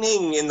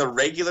Lightning in the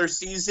regular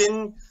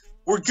season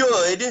were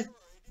good,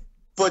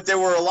 but there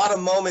were a lot of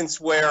moments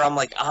where I'm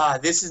like,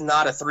 this is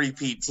not a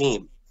three-peat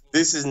team.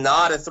 This is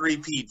not a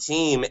three-peat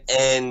team.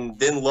 And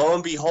then lo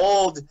and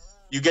behold,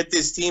 you get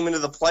this team into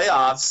the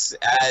playoffs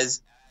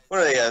as, what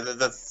are they,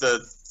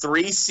 the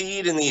 3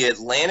 seed in the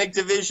Atlantic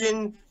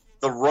Division,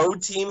 the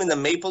road team in the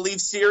Maple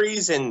Leaf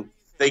Series, and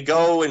they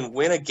go and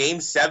win a Game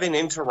 7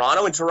 in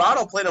Toronto. And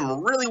Toronto played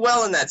them really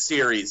well in that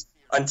series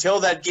until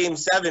that Game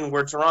 7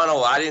 where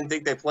Toronto, I didn't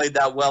think they played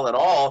that well at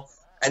all.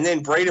 And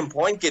then Braden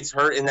Point gets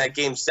hurt in that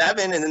Game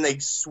 7, and then they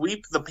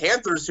sweep the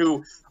Panthers,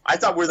 who I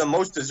thought were the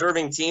most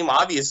deserving team,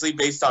 obviously,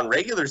 based on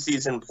regular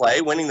season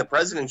play, winning the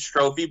President's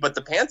Trophy. But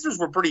the Panthers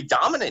were pretty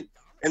dominant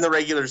in the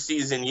regular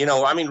season. You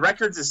know, I mean,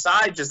 records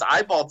aside, just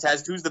eyeball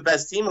test, who's the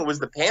best team? It was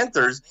the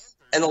Panthers.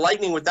 And the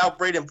Lightning, without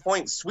Braden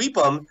Point, sweep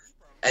them.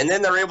 And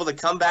then they're able to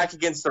come back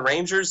against the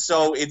Rangers.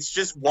 So it's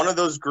just one of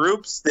those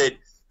groups that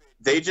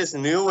they just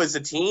knew as a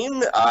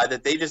team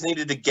that they just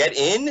needed to get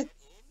in.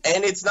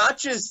 And it's not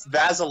just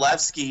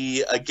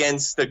Vasilevsky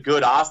against a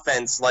good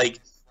offense. Like,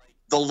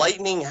 the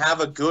Lightning have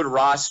a good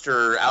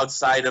roster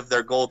outside of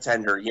their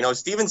goaltender. You know,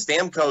 Steven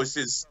Stamkos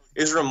is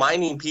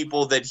reminding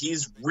people that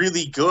he's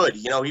really good.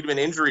 You know, he'd been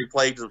injury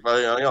plagued,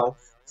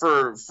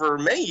 for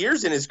many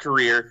years in his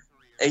career.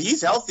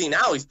 he's healthy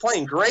now. He's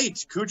playing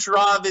great.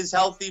 Kucherov is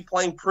healthy,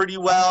 playing pretty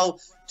well.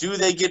 Do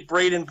they get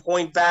Braden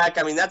Point back?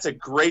 I mean, that's a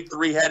great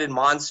three-headed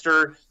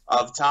monster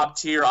of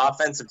top-tier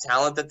offensive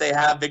talent that they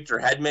have. Victor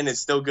Hedman is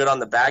still good on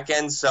the back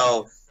end.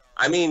 So,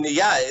 I mean,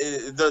 yeah,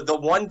 the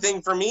one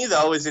thing for me,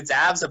 though, is it's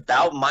Avs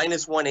about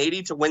minus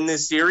 180 to win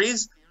this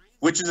series,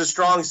 which is a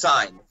strong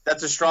sign.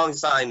 That's a strong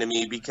sign to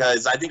me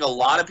because I think a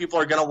lot of people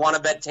are going to want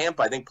to bet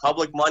Tampa. I think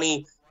public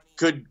money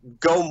could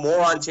go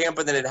more on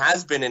Tampa than it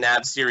has been in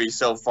Avs series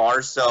so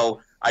far.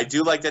 So I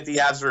do like that the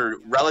Avs are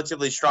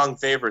relatively strong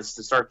favorites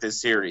to start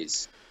this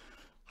series.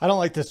 I don't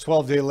like this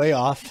 12-day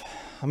layoff.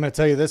 I'm going to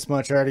tell you this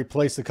much. I already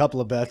placed a couple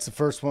of bets. The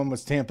first one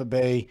was Tampa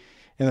Bay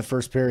in the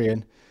first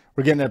period.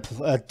 We're getting it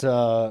at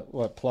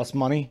what, plus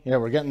money? Yeah,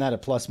 we're getting that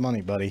at plus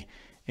money, buddy.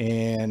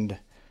 And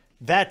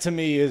that to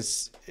me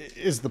is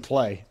the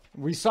play.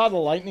 We saw the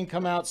Lightning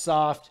come out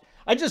soft.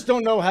 I just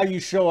don't know how you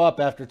show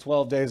up after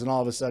 12 days and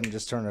all of a sudden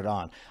just turn it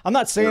on. I'm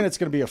not saying it's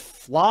going to be a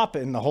flop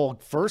in the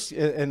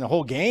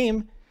whole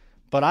game,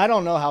 but I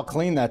don't know how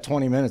clean that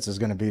 20 minutes is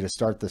going to be to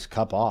start this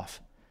cup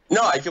off.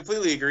 No, I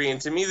completely agree.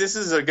 And to me, this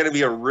is going to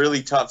be a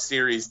really tough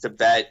series to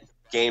bet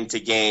game to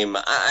game.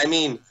 I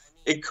mean,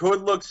 it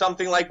could look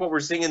something like what we're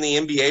seeing in the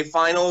NBA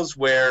Finals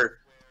where,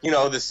 you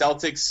know, the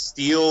Celtics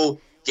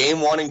steal Game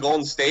 1 in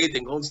Golden State,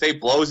 then Golden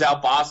State blows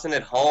out Boston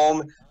at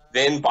home,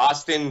 then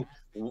Boston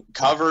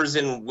covers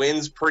and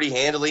wins pretty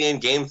handily in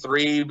Game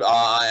 3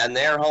 on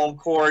their home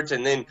court,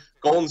 and then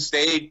Golden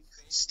State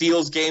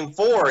steals Game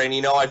 4. And,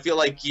 you know, I feel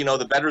like, you know,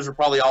 the bettors are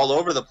probably all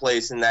over the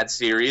place in that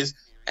series.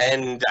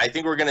 And I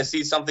think we're going to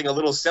see something a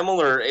little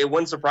similar. It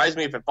wouldn't surprise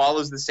me if it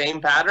follows the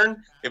same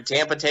pattern, if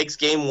Tampa takes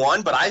Game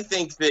 1. But I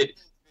think that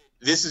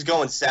this is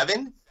going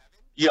 7.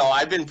 You know,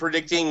 I've been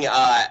predicting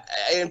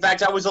in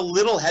fact, I was a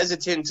little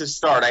hesitant to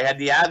start. I had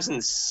the Avs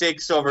in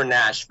 6 over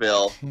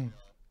Nashville.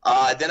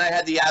 Then I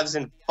had the Avs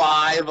in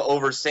 5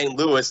 over St.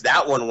 Louis.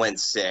 That one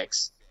went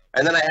 6.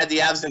 And then I had the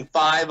Avs in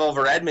 5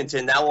 over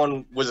Edmonton. That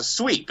one was a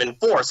sweep in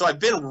 4. So I've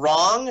been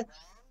wrong,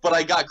 but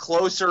I got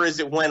closer as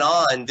it went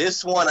on.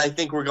 This one, I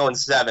think we're going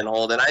 7,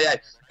 Holden.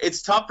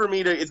 It's tough for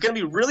me to – it's going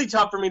to be really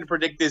tough for me to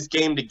predict this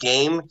game to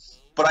game.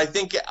 But I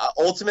think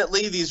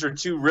ultimately these are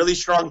two really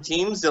strong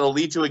teams that will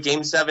lead to a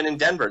Game 7 in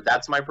Denver.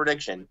 That's my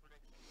prediction.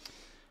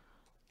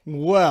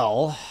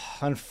 Well,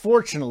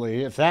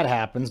 unfortunately, if that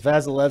happens,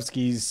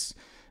 Vasilevsky's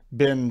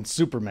been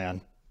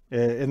Superman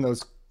in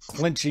those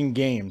clinching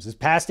games. His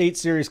past 8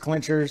 series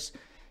clinchers,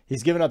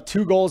 he's given up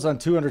 2 goals on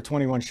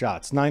 221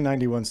 shots,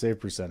 .991 save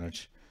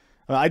percentage.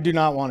 I do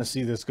not want to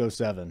see this go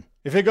 7.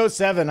 If it goes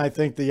 7, I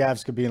think the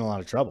Avs could be in a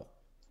lot of trouble.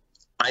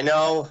 I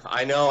know,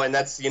 and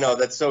that's, you know,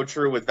 that's so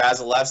true with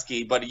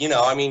Vasilevsky. But, you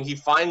know, I mean, he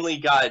finally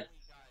got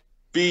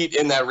beat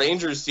in that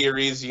Rangers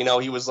series. You know,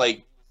 he was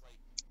like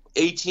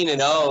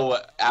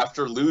 18-0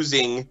 after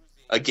losing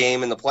a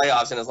game in the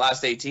playoffs in his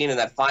last 18, and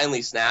that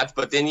finally snapped.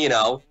 But then, you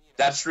know,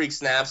 that streak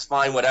snaps,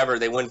 fine, whatever.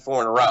 They win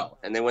 4 in a row,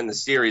 and they win the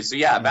series. So,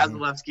 yeah,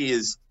 Vasilevsky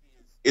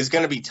is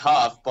going to be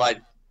tough.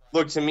 But,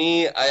 look, to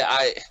me,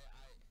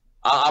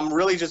 I'm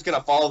really just going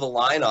to follow the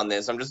line on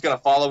this. I'm just going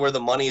to follow where the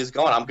money is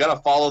going. I'm going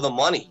to follow the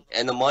money,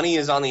 and the money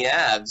is on the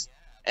Avs.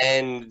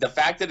 And the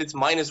fact that it's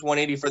minus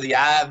 180 for the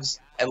Avs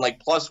and like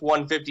plus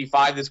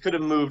 155, this could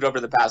have moved over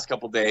the past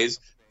couple days.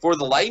 For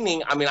the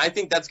Lightning, I mean, I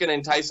think that's going to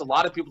entice a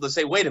lot of people to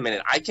say, wait a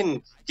minute, I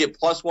can get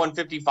plus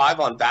 155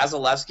 on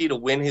Vasilevsky to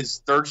win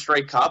his 3rd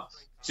straight cup,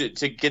 to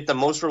get the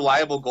most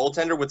reliable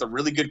goaltender with a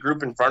really good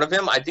group in front of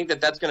him. I think that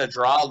that's going to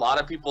draw a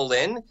lot of people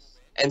in.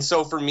 And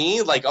so for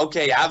me, like,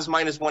 okay, Avs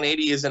minus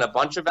 180 isn't a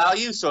bunch of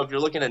value. So if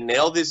you're looking to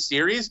nail this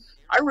series,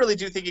 I really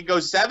do think it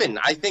goes 7.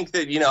 I think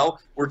that, you know,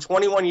 we're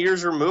 21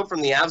 years removed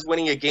from the Avs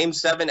winning a Game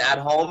 7 at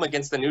home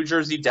against the New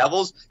Jersey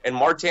Devils and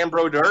Martin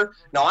Brodeur.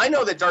 Now, I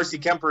know that Darcy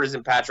Kemper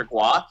isn't Patrick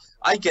Waugh.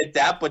 I get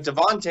that. But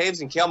Devon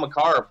Toews and Cale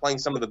Makar are playing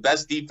some of the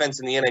best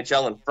defense in the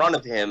NHL in front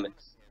of him.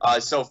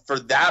 So for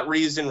that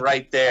reason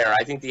right there,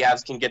 I think the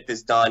Avs can get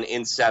this done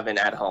in 7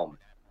 at home.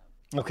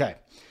 Okay.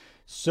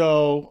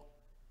 So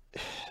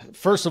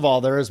first of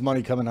all, there is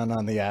money coming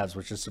on the Avs,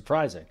 which is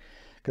surprising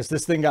because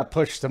this thing got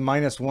pushed to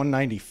minus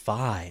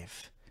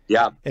 195.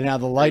 Yeah. And now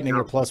the Lightning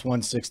are plus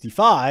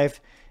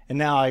 165. And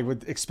now I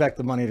would expect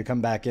the money to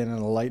come back in and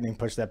the Lightning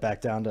push that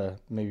back down to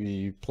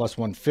maybe plus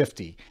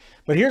 150.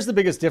 But here's the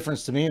biggest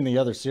difference to me in the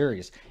other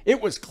series.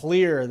 It was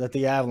clear that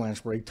the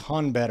Avalanche were a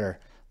ton better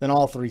than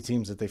all 3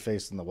 teams that they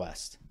faced in the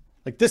West.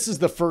 Like, this is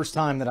the first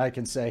time that I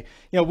can say,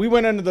 you know, we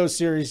went into those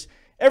series,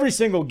 every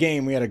single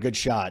game we had a good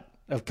shot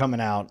of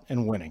coming out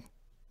and winning,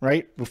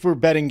 right? If we're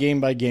betting game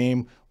by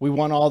game, we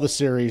won all the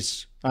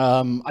series.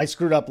 I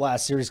screwed up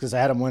last series because I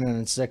had them winning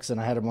in 6 and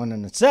I had them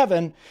winning in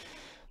 7.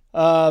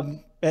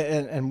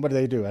 And what do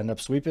they do? End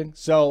up sweeping?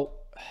 So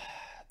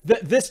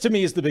this to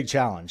me is the big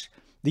challenge.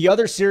 The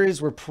other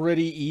series were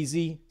pretty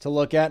easy to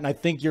look at, and I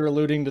think you're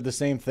alluding to the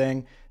same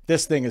thing.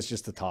 This thing is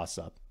just a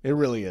toss-up. It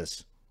really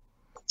is.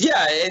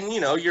 Yeah, and,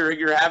 you know,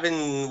 you're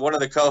having one of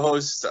the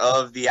co-hosts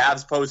of the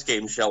Avs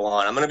post-game show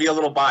on. I'm going to be a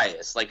little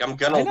biased. Like, I'm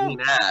going to lean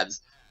Avs.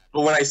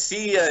 But when I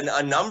see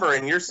a number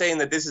and you're saying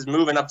that this is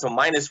moving up to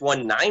minus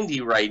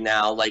 190 right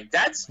now, like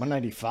that's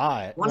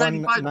 195.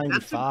 195.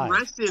 That's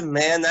aggressive,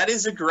 man. That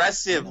is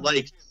aggressive.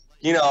 Like,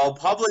 you know,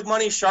 public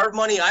money, sharp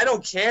money, I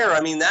don't care.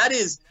 I mean,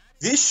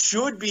 this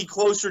should be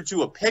closer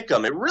to a pick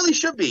 'em. It really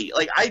should be.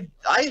 Like, I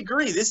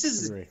agree. This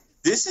is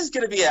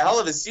going to be a hell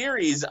of a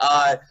series.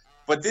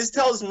 But this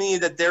tells me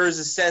that there is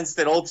a sense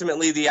that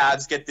ultimately the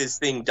Avs get this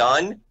thing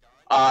done.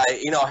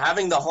 You know,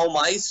 having the home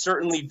ice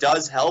certainly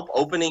does help.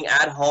 Opening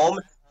at home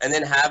and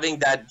then having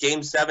that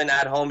Game 7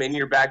 at home in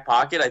your back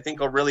pocket, I think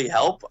will really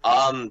help.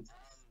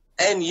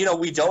 And, you know,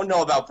 we don't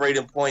know about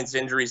Braden Point's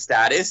injury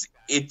status.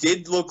 It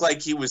did look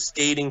like he was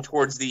skating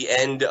towards the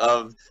end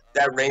of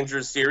that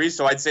Rangers series,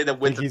 so I'd say that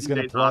with he's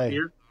going to play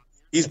here,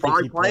 he's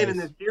probably playing in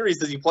this series.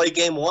 Does he play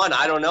Game 1?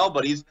 I don't know,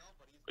 but he's,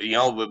 you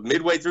know,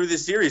 midway through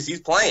this series,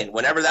 he's playing,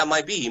 whenever that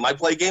might be. He might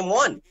play Game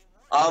 1.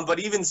 But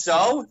even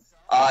so,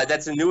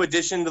 that's a new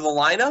addition to the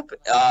lineup.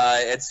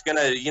 It's going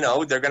to, you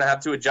know, they're going to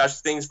have to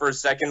adjust things for a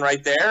second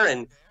right there.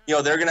 And, you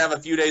know, they're going to have a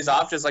few days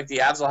off, just like the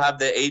Avs will have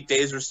the 8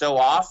 days or so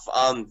off.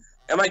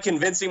 Am I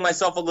convincing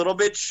myself a little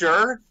bit?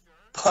 Sure.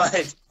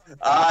 But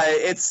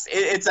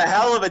it's a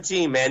hell of a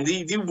team, man.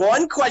 The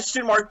one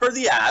question mark for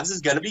the Avs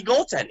is going to be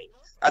goaltending.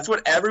 That's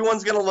what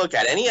everyone's going to look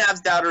at. Any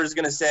Avs doubter is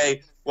going to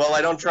say, well,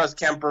 I don't trust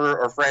Kemper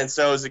or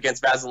Francouz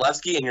against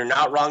Vasilevsky, and you're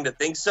not wrong to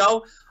think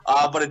so.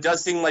 But it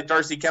does seem like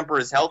Darcy Kemper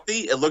is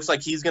healthy. It looks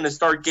like he's going to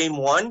start Game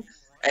 1.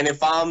 And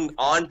if I'm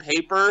on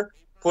paper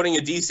putting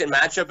a decent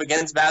matchup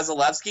against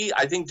Vasilevsky,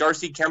 I think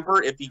Darcy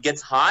Kemper, if he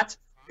gets hot,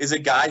 is a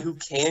guy who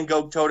can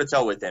go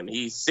toe-to-toe with him.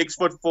 He's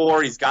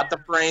 6'4". He's got the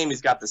frame.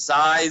 He's got the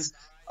size.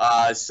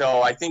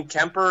 So I think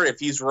Kemper, if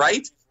he's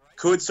right,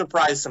 could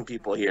surprise some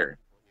people here.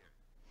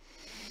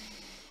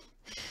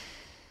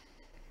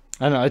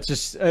 I don't know. It's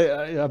just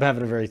I'm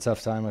having a very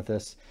tough time with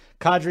this.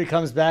 Kadri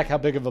comes back. How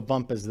big of a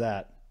bump is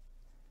that?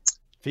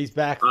 If he's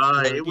back,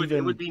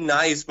 it would be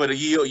nice. But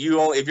you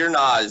if you're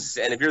Naz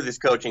and if you're this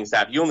coaching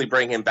staff, you only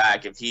bring him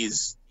back if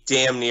he's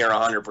damn near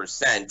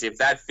 100%. If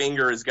that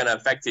finger is going to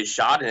affect his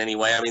shot in any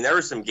way, I mean, there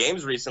were some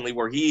games recently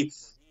where he,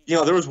 you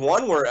know, there was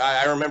one where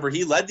I remember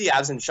he led the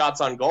Avs in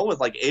shots on goal with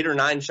like 8 or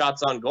 9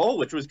 shots on goal,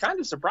 which was kind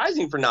of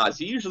surprising for Naz.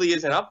 He usually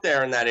isn't up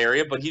there in that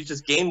area, but he's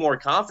just gained more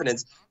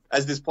confidence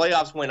as this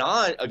playoffs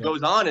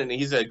goes on, and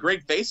he's a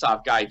great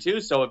face-off guy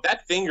too. So if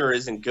that finger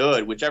isn't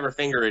good, whichever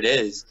finger it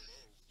is,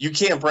 you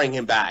can't bring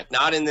him back.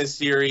 Not in this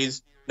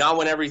series. Not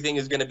when everything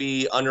is going to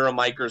be under a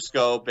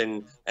microscope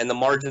and the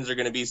margins are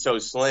going to be so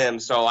slim.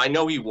 So I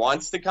know he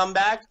wants to come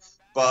back,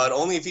 but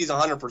only if he's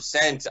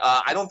 100%.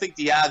 I don't think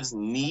the Avs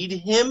need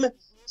him.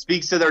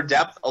 Speaks to their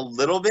depth a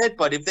little bit,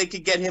 but if they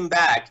could get him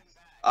back,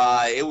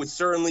 it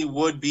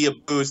would be a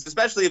boost,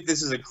 especially if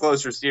this is a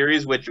closer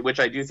series, which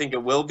I do think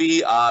it will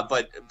be.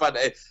 But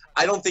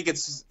I don't think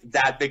it's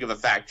that big of a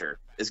factor.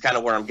 Is kind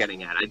of where I'm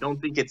getting at. I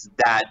don't think it's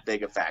that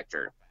big a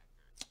factor.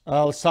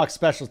 Let's talk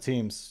special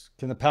teams.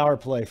 Can the power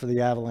play for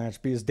the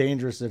Avalanche be as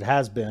dangerous as it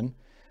has been?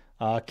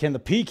 Can the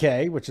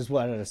PK, which is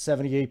at a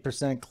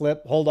 78%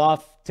 clip, hold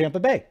off Tampa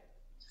Bay?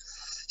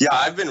 Yeah,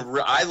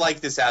 I like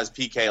this as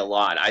PK a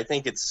lot. I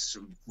think it's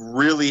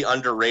really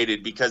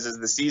underrated because as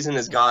the season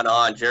has gone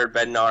on, Jared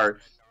Bednar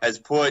has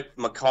put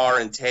Makar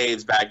and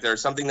Taves back there,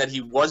 something that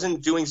he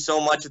wasn't doing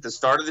so much at the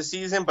start of the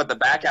season, but the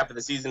back half of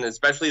the season,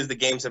 especially as the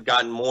games have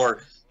gotten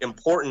more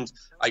important,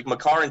 like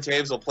Makar and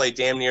Taves will play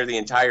damn near the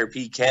entire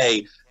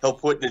PK. He'll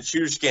put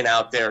Nichushkin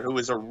out there, who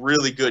is a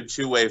really good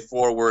two-way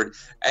forward.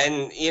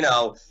 And, you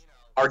know,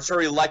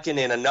 Arturi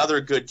Lehkonen,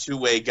 another good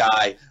two-way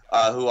guy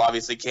who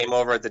obviously came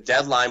over at the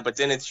deadline. But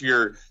then it's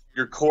your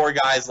core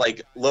guys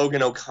like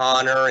Logan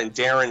O'Connor and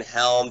Darren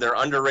Helm. They're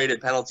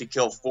underrated penalty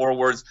kill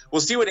forwards.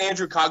 We'll see what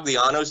Andrew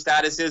Cogliano's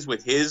status is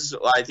with his.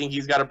 I think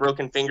he's got a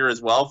broken finger as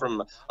well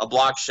from a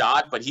blocked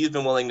shot, but he's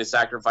been willing to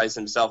sacrifice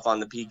himself on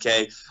the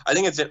PK. I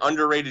think it's an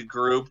underrated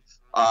group,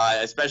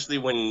 especially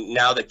when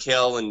now the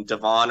Kill and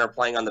Devon are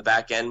playing on the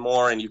back end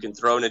more, and you can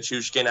throw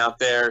Nichushkin out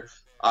there.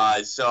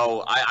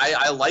 So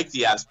I like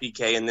the Avs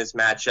PK in this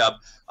matchup.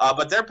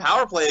 But their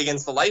power play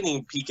against the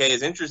Lightning PK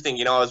is interesting.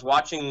 You know, I was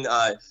watching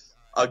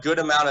a good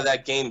amount of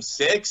that Game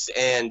 6,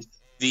 and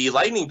the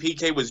Lightning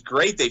PK was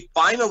great. They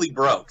finally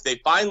broke. They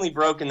finally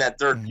broke in that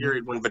third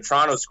period when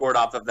Vetrano scored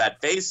off of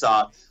that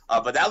faceoff.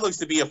 But that looks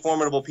to be a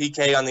formidable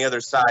PK on the other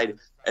side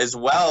as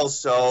well.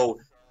 So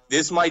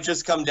this might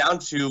just come down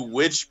to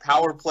which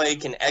power play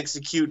can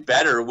execute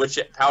better, which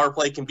power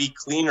play can be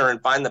cleaner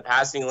and find the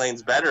passing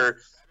lanes better.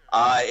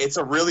 It's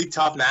a really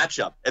tough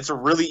matchup. It's a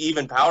really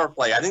even power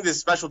play. I think the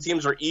special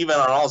teams are even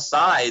on all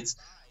sides.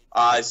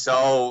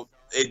 So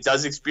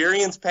does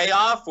experience pay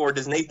off, or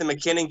does Nathan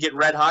MacKinnon get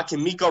red hot?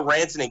 Can Mikko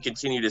Rantanen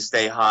continue to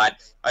stay hot?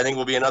 I think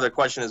will be another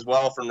question as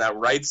well from that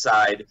right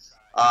side.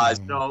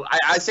 So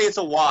I say it's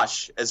a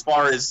wash as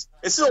far as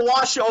 – it's a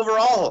wash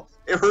overall.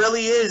 It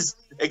really is,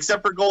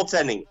 except for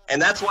goaltending. And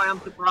that's why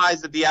I'm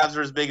surprised that the Avs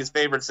are as big as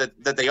favorites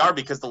that they are,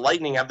 because the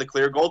Lightning have the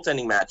clear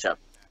goaltending matchup.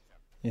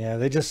 Yeah,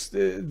 the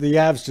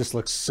Avs just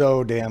look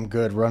so damn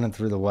good running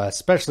through the West,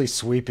 especially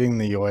sweeping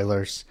the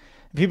Oilers.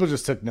 People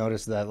just took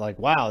notice of that, like,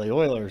 wow, the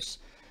Oilers,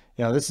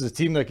 this is a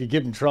team that could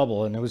give them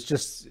trouble, and it was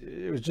just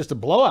a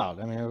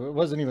blowout. I mean, it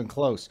wasn't even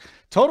close.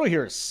 Total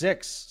here is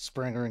 6,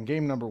 Springer, in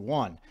game number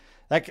 1.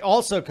 That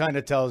also kind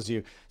of tells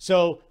you.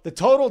 So the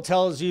total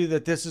tells you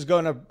that this is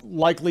going to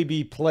likely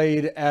be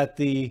played at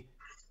the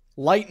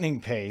Lightning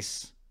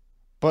pace,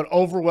 but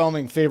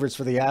overwhelming favorites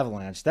for the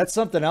Avalanche. That's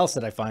something else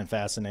that I find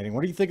fascinating.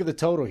 What do you think of the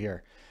total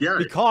here? Yeah.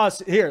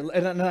 Because here,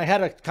 and I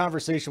had a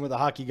conversation with a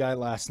hockey guy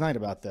last night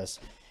about this.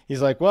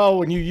 He's like, well,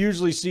 when you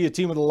usually see a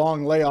team with a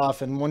long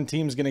layoff and one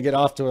team's going to get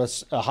off to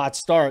a hot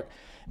start,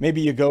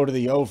 maybe you go to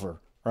the over,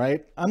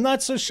 right? I'm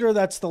not so sure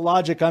that's the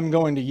logic I'm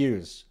going to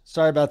use.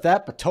 Sorry about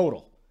that, but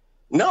total.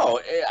 No,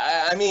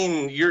 I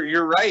mean,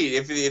 you're right.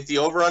 If the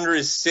over-under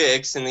is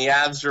 6 and the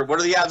Avs what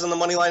are the Avs on the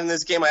money line in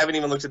this game? I haven't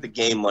even looked at the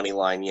game money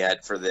line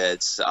yet for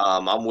this.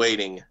 I'm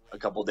waiting a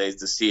couple days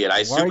to see it.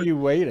 Why are you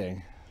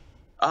waiting?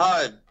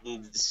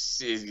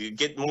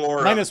 Get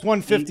more. Minus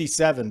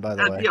 157, by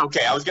the way.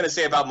 Okay, I was going to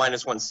say about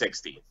minus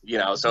 160,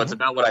 so it's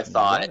about what I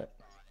thought.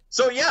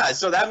 So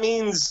that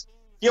means,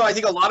 I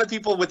think a lot of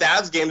people with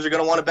Avs games are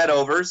going to want to bet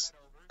overs.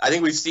 I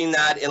think we've seen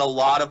that in a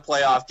lot of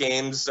playoff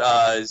games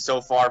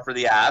so far for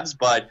the Avs,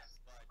 but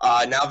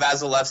now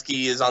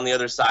Vasilevsky is on the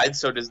other side,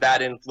 so does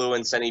that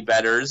influence any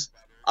bettors?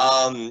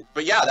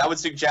 But yeah, that would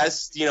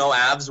suggest,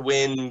 Avs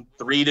win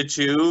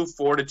 3-2,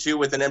 4-2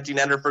 with an empty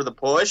netter for the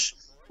push,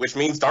 which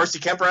means Darcy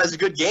Kemper has a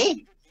good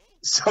game.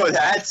 So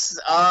that's,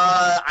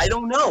 I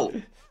don't know.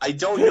 I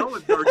don't know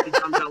if Darcy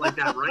comes out like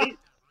that, right?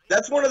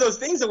 That's one of those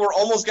things that we're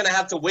almost going to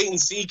have to wait and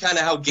see kind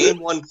of how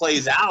game 1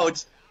 plays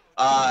out.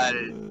 I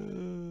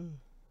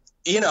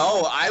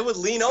would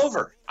lean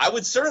over. I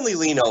would certainly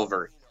lean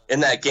over in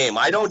that game.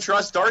 I don't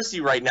trust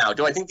Darcy right now.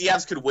 Do I think the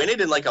Avs could win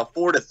it in like a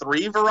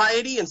 4-3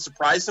 variety and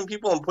surprise some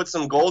people and put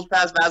some goals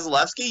past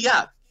Vasilevsky?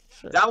 Yeah,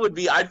 sure. That would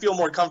be, I'd feel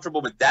more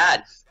comfortable with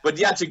that. But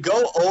yeah, to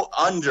go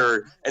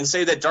under and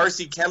say that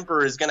Darcy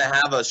Kemper is going to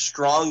have a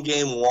strong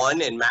game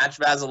 1 and match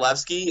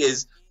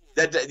Vasilevsky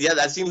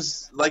that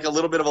seems like a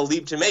little bit of a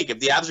leap to make. If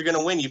the Avs are going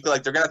to win, you feel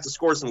like they're going to have to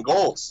score some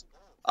goals.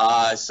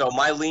 So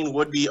my lean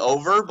would be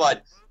over,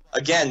 but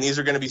again, these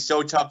are going to be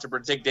so tough to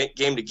predict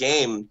game to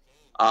game.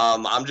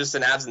 I'm just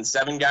an Avs in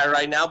 7 guy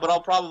right now, but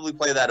I'll probably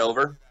play that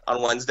over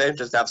on Wednesday,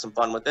 just to have some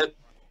fun with it.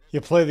 You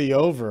play the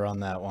over on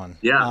that one.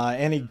 Yeah.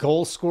 Any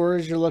goal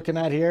scorers you're looking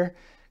at here?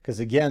 Because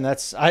again,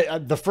 that's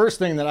the first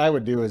thing that I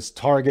would do is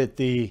target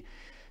the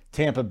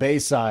Tampa Bay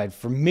side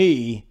for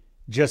me,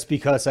 just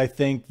because I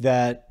think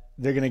that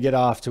they're going to get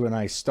off to a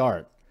nice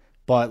start.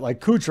 But like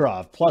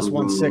Kucherov, plus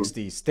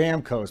 160,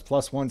 Stamkos,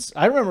 plus 1.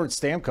 I remember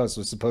Stamkos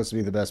was supposed to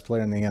be the best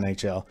player in the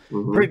NHL.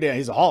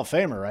 He's a Hall of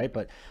Famer, right?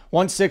 But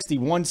 160,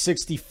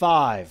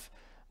 165.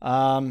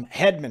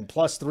 Hedman,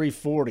 plus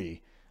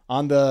 340.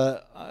 On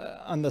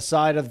the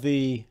side of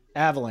the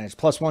Avalanche,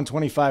 plus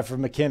 125 for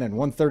McKinnon,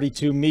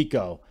 132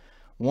 Mikko,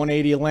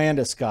 180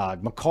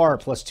 Landeskog, Makar,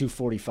 plus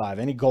 245.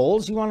 Any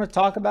goals you want to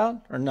talk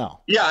about or no?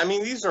 Yeah, I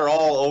mean, these are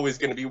all always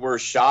going to be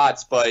worse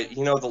shots, but,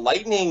 the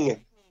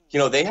Lightning –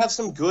 they have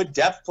some good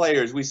depth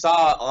players. We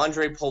saw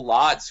Andre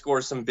Palat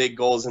score some big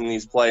goals in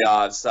these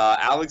playoffs.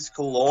 Alex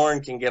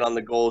Killorn can get on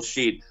the goal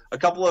sheet. A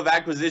couple of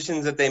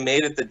acquisitions that they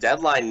made at the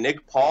deadline.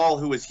 Nick Paul,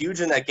 who was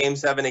huge in that Game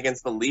 7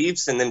 against the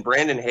Leafs, and then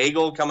Brandon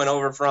Hagel coming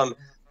over from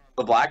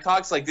the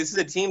Blackhawks. Like, this is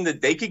a team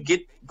that they could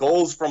get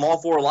goals from all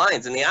 4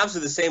 lines, and the Avs are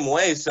the same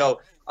way.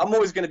 So I'm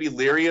always going to be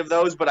leery of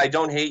those, but I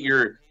don't hate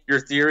your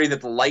theory that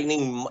the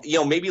Lightning,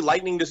 maybe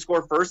Lightning to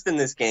score first in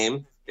this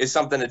game is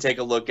something to take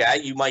a look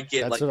at. You might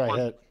get That's what I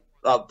hit.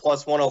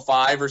 Plus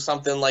 105 or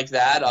something like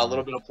that, a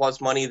little bit of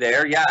plus money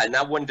there. Yeah, and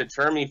that wouldn't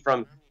deter me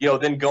from,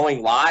 then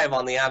going live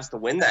on the Avs to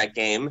win that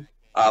game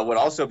would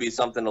also be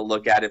something to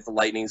look at if the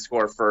Lightning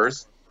score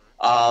first.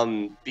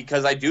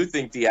 Because I do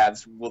think the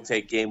Avs will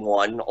take game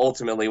 1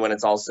 ultimately when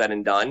it's all said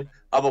and done.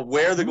 But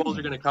where the goals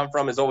are going to come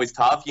from is always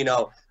tough.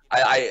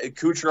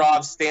 Kucherov,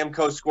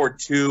 Stamkos scored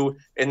 2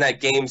 in that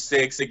game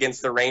 6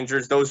 against the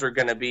Rangers. Those are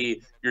going to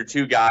be your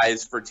 2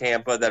 guys for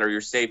Tampa that are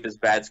your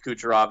safest bets,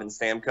 Kucherov and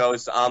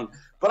Stamkos.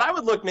 But I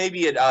would look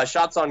maybe at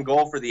shots on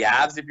goal for the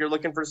Avs if you're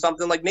looking for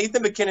something like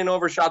Nathan McKinnon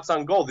over shots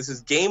on goal. This is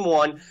game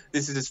 1.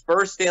 This is his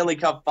first Stanley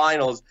Cup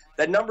Finals.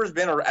 That number's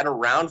been at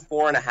around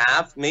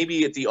 4.5,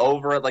 maybe at the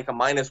over at like a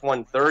minus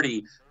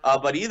 130.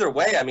 But either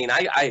way, I mean,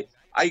 I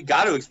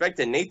got to expect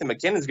that Nathan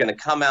McKinnon's going to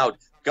come out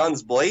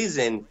guns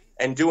blazing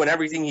and doing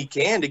everything he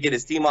can to get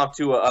his team off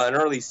to an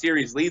early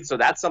series lead. So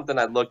that's something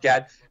I'd look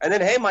at. And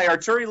then, hey, my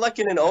Artturi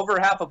Lehkonen over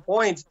half a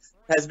point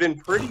has been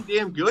pretty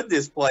damn good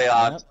this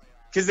playoff.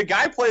 Because the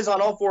guy plays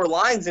on all 4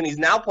 lines, and he's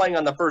now playing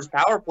on the first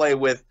power play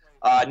with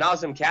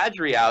Nazem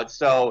Kadri out.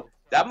 So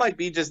that might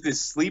be just this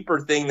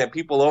sleeper thing that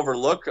people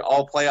overlook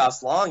all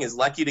playoffs long, is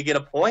Lecky to get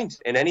a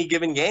point in any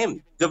given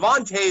game.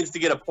 Devon Toews to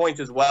get a point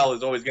as well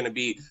is always going to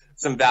be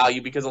some value,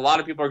 because a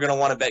lot of people are going to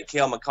want to bet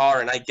Cale Makar,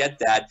 and I get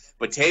that.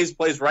 But Toews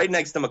plays right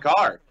next to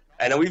Makar.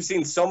 And we've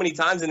seen so many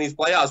times in these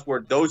playoffs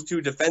where those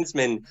 2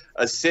 defensemen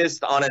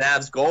assist on an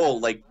Avs goal,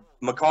 like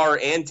Makar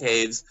and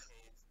Toews,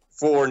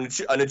 for a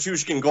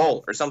Nichushkin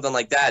goal or something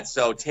like that.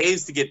 So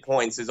Toews to get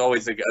points is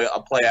always a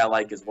play I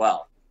like as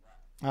well.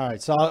 All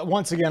right, so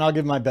once again, I'll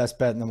give my best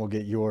bet, and then we'll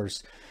get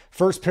yours.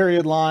 First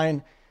period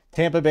line,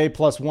 Tampa Bay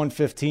plus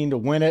 115 to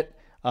win it.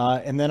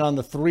 And then on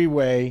the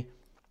three-way,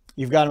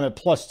 you've got them at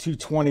plus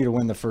 220 to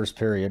win the first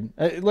period.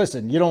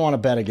 Listen, you don't want to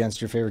bet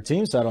against your favorite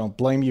team, so I don't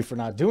blame you for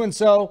not doing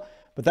so.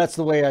 But that's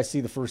the way I see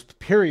the first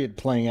period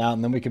playing out,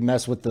 and then we can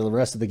mess with the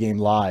rest of the game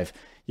live.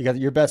 You got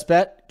your best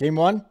bet, game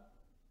one?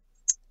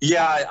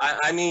 Yeah,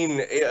 I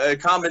mean, a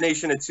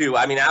combination of two.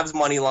 I mean, Avs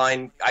money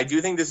line, I do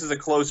think this is a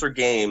closer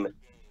game.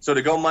 So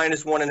to go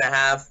minus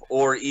 1.5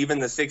 or even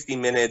the 60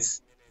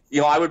 minutes,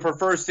 I would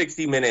prefer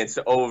 60 minutes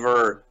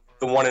over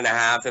the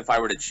 1.5 if I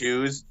were to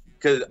choose.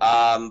 But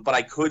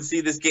I could see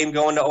this game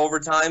going to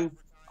overtime.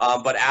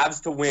 But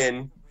Avs to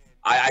win,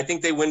 I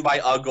think they win by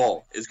a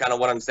goal is kind of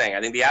what I'm saying. I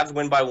think the Avs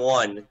win by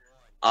 1.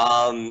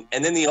 And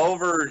then the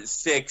over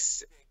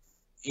 6,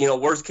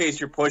 worst case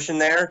you're pushing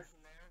there.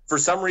 For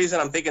some reason,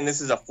 I'm thinking this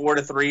is a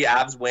 4-3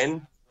 Avs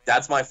win.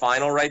 That's my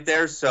final right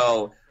there.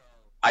 So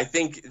I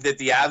think that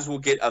the Avs will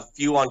get a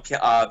few on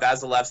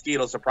Vasilevsky.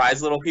 It'll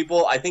surprise little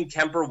people. I think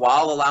Kemper,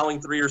 while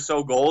allowing 3 or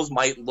so goals,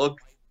 might look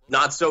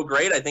not so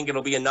great. I think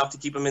it'll be enough to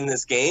keep him in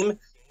this game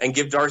and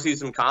give Darcy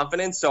some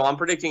confidence. So I'm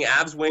predicting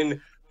Avs win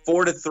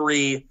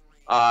 4-3.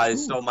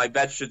 So my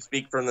bets should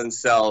speak for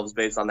themselves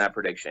based on that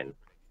prediction.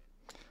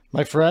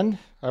 My friend,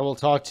 I will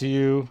talk to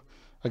you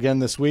again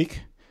this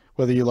week,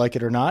 whether you like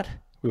it or not.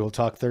 We will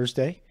talk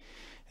Thursday.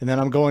 And then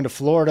I'm going to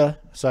Florida,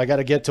 so I got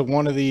to get to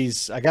one of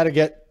these. I got to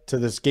get to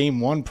this game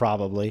one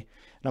probably.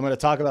 And I'm going to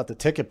talk about the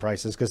ticket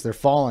prices because they're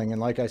falling. And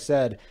like I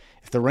said,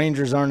 if the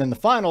Rangers aren't in the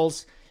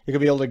finals, you're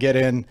going to be able to get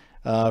in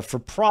for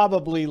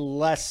probably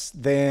less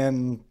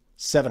than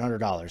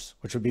 $700,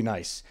 which would be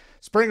nice.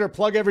 Springer,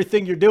 plug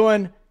everything you're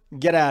doing.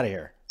 Get out of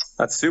here.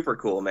 That's super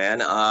cool,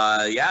 man.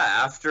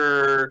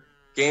 After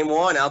game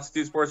one,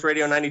 Altitude Sports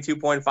Radio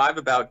 92.5,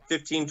 about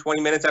 15,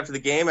 20 minutes after the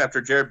game,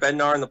 after Jared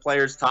Bednar and the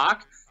players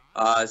talk,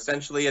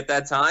 essentially at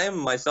that time,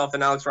 myself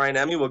and Alex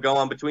Ryan-Emmy will go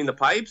on Between the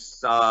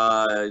Pipes.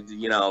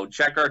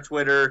 Check our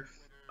Twitter,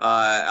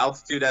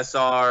 Altitude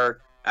SR,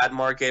 at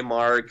Mark A.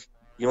 Mark.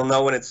 You'll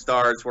know when it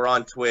starts. We're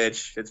on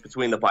Twitch. It's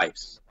Between the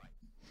Pipes.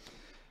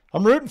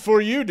 I'm rooting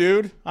for you,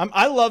 dude.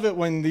 I love it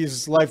when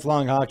these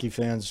lifelong hockey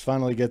fans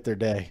finally get their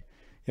day.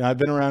 I've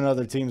been around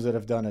other teams that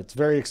have done it. It's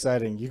very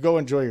exciting. You go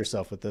enjoy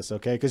yourself with this,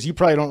 okay? Because you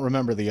probably don't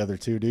remember the other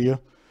two, do you?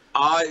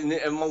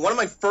 One of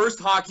my first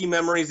hockey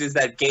memories is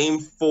that Game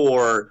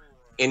 4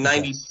 in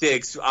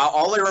 '96.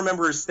 All I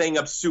remember is staying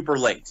up super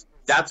late.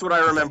 That's what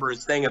I remember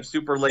is staying up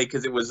super late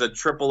because it was a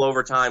triple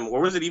overtime.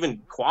 Or was it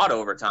even quad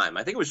overtime?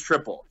 I think it was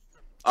triple.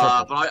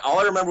 But all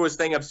I remember was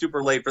staying up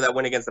super late for that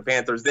win against the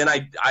Panthers. Then I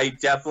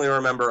definitely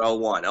remember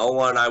 0-1.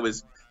 0-1, I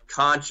was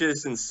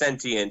conscious and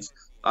sentient.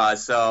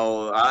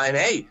 And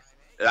hey,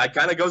 that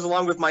kind of goes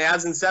along with my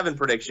Avs in 7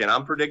 prediction.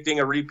 I'm predicting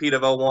a repeat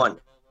of 0-1.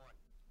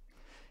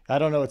 I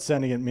don't know what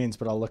sentient means,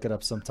 but I'll look it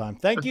up sometime.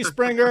 Thank you,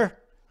 Springer.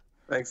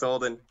 Thanks,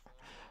 Holden.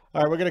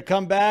 All right, we're going to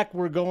come back.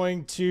 We're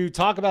going to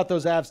talk about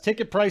those Avs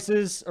ticket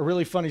prices, a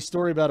really funny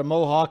story about a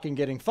Mohawk and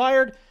getting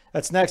fired.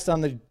 That's next on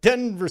the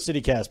Denver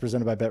City Cast,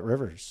 presented by Bet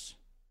Rivers.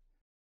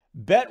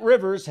 Bet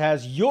Rivers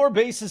has your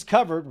bases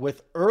covered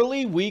with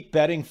early week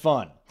betting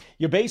fun.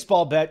 Your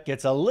baseball bet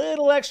gets a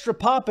little extra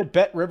pop at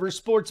Bet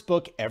Rivers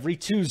Sportsbook every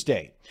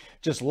Tuesday.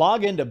 Just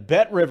log into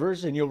Bet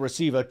Rivers and you'll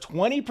receive a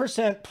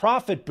 20%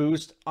 profit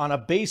boost on a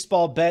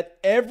baseball bet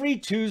every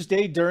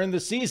Tuesday during the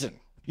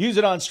season. Use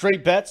it on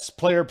straight bets,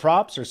 player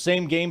props, or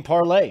same game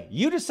parlay.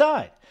 You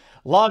decide.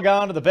 Log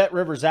on to the Bet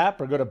Rivers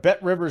app or go to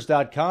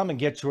betrivers.com and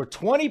get your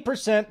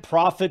 20%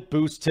 profit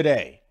boost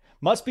today.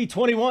 Must be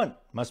 21.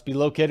 Must be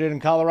located in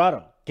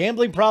Colorado.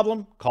 Gambling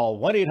problem? Call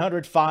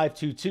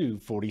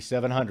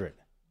 1-800-522-4700.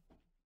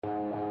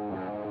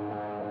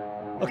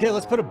 Okay,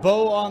 let's put a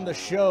bow on the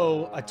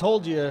show. I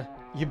told you,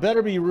 you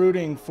better be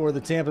rooting for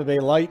the Tampa Bay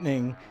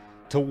Lightning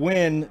to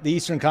win the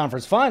Eastern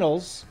Conference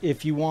Finals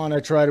if you want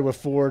to try to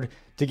afford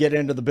to get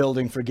into the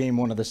building for Game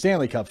 1 of the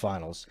Stanley Cup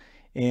Finals.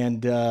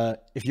 And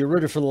if you're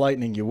rooted for the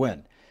Lightning, you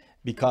win.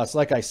 Because,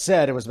 like I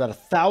said, it was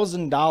about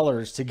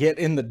 $1,000 to get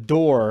in the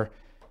door.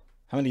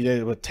 How many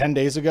days? 10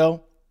 days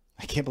ago?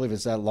 I can't believe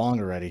it's that long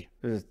already.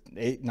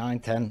 8, 9,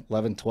 10,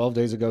 11, 12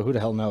 days ago. Who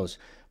the hell knows?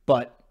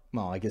 But,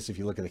 well, I guess if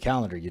you look at the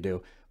calendar, you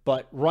do.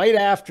 But right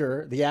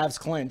after the Avs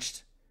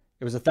clinched,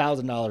 it was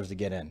 $1,000 to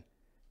get in.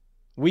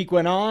 Week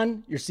went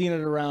on. You're seeing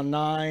it around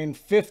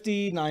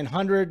 $950,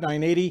 $900,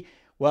 $980.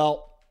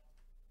 Well,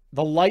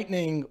 the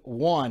Lightning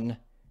won,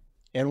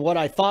 and what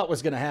I thought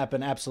was going to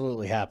happen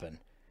absolutely happened.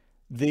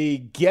 The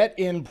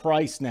get-in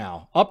price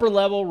now, upper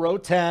level, row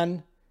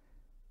 10,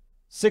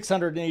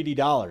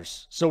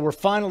 $680. So we're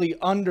finally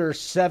under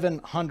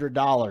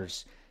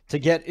 $700 to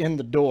get in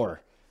the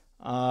door.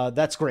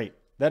 That's great.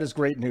 That is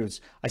great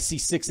news. I see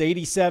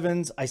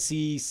 687s. I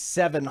see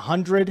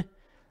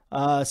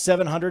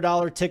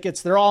 $700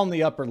 tickets. They're all in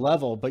the upper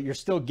level, but you're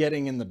still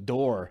getting in the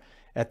door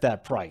at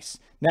that price.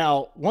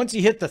 Now, once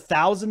you hit the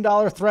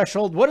 $1,000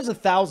 threshold, what is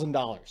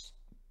 $1,000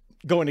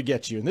 going to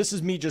get you? And this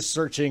is me just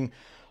searching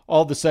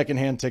all the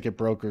secondhand ticket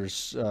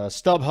brokers,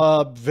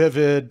 StubHub,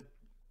 Vivid,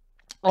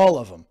 all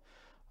of them.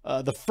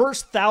 The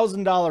first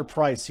 $1,000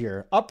 price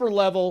here, upper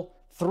level,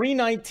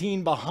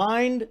 $319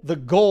 behind the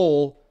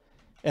goal,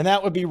 and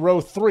that would be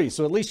row 3.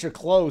 So at least you're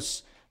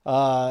close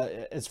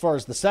as far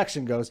as the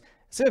section goes.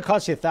 It's going to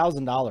cost you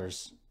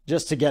 $1,000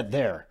 just to get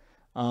there.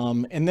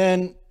 And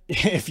then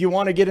if you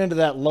want to get into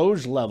that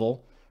loge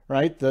level,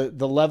 right,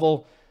 the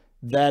level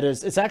that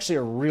is, it's actually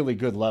a really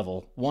good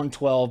level,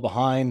 112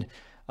 behind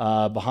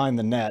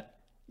the net.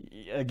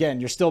 Again,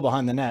 you're still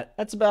behind the net.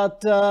 That's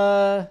about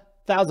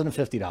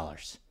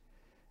 $1,050.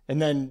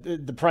 And then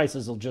the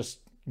prices will just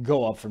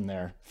go up from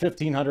there.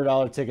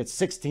 $1,500 tickets,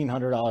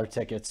 $1,600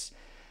 tickets,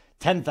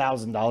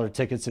 $10,000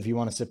 tickets if you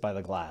want to sit by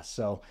the glass.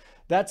 So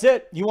that's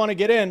it. You want to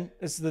get in,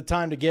 this is the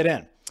time to get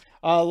in.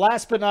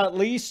 Last but not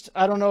least,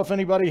 I don't know if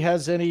anybody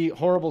has any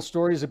horrible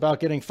stories about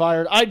getting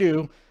fired. I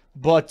do,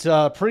 but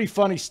pretty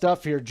funny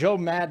stuff here. Joe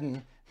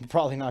Madden,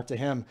 probably not to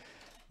him,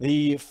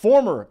 the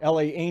former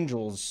LA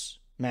Angels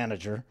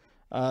manager,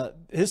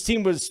 his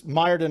team was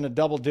mired in a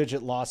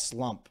double-digit loss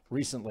slump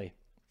recently.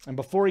 And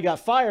before he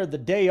got fired, the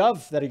day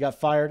of that he got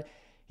fired,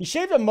 he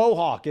shaved a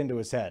mohawk into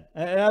his head.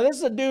 Now, this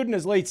is a dude in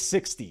his late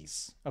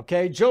 60s,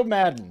 okay? Joe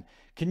Madden.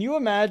 Can you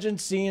imagine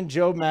seeing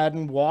Joe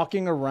Madden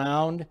walking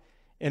around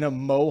in a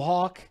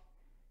mohawk?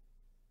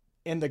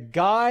 And the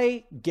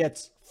guy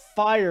gets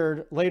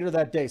fired later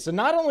that day. So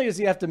not only does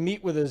he have to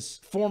meet with his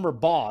former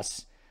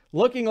boss,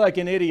 looking like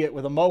an idiot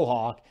with a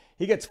mohawk,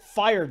 he gets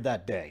fired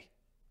that day.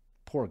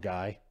 Poor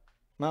guy.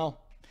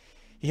 Well,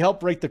 he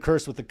helped break the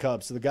curse with the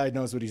Cubs, so the guy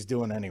knows what he's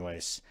doing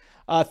anyways.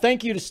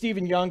 Thank you to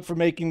Stephen Young for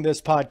making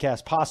this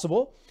podcast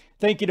possible.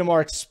 Thank you to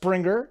Mark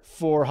Springer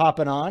for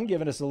hopping on,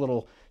 giving us a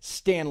little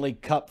Stanley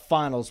Cup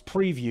Finals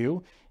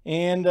preview.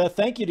 And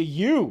thank you to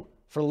you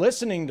for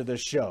listening to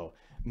this show.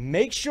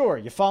 Make sure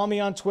you follow me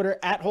on Twitter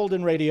at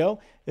Holden Radio.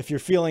 If you're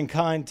feeling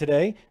kind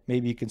today,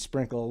 maybe you can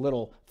sprinkle a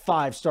little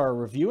 5-star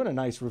review and a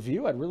nice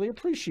review. I'd really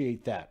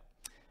appreciate that.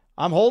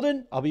 I'm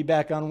Holden. I'll be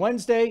back on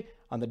Wednesday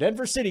on the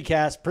Denver City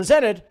Cast,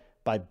 presented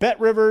by Bet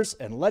Rivers,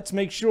 and let's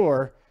make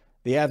sure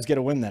the Avs get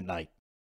a win that night.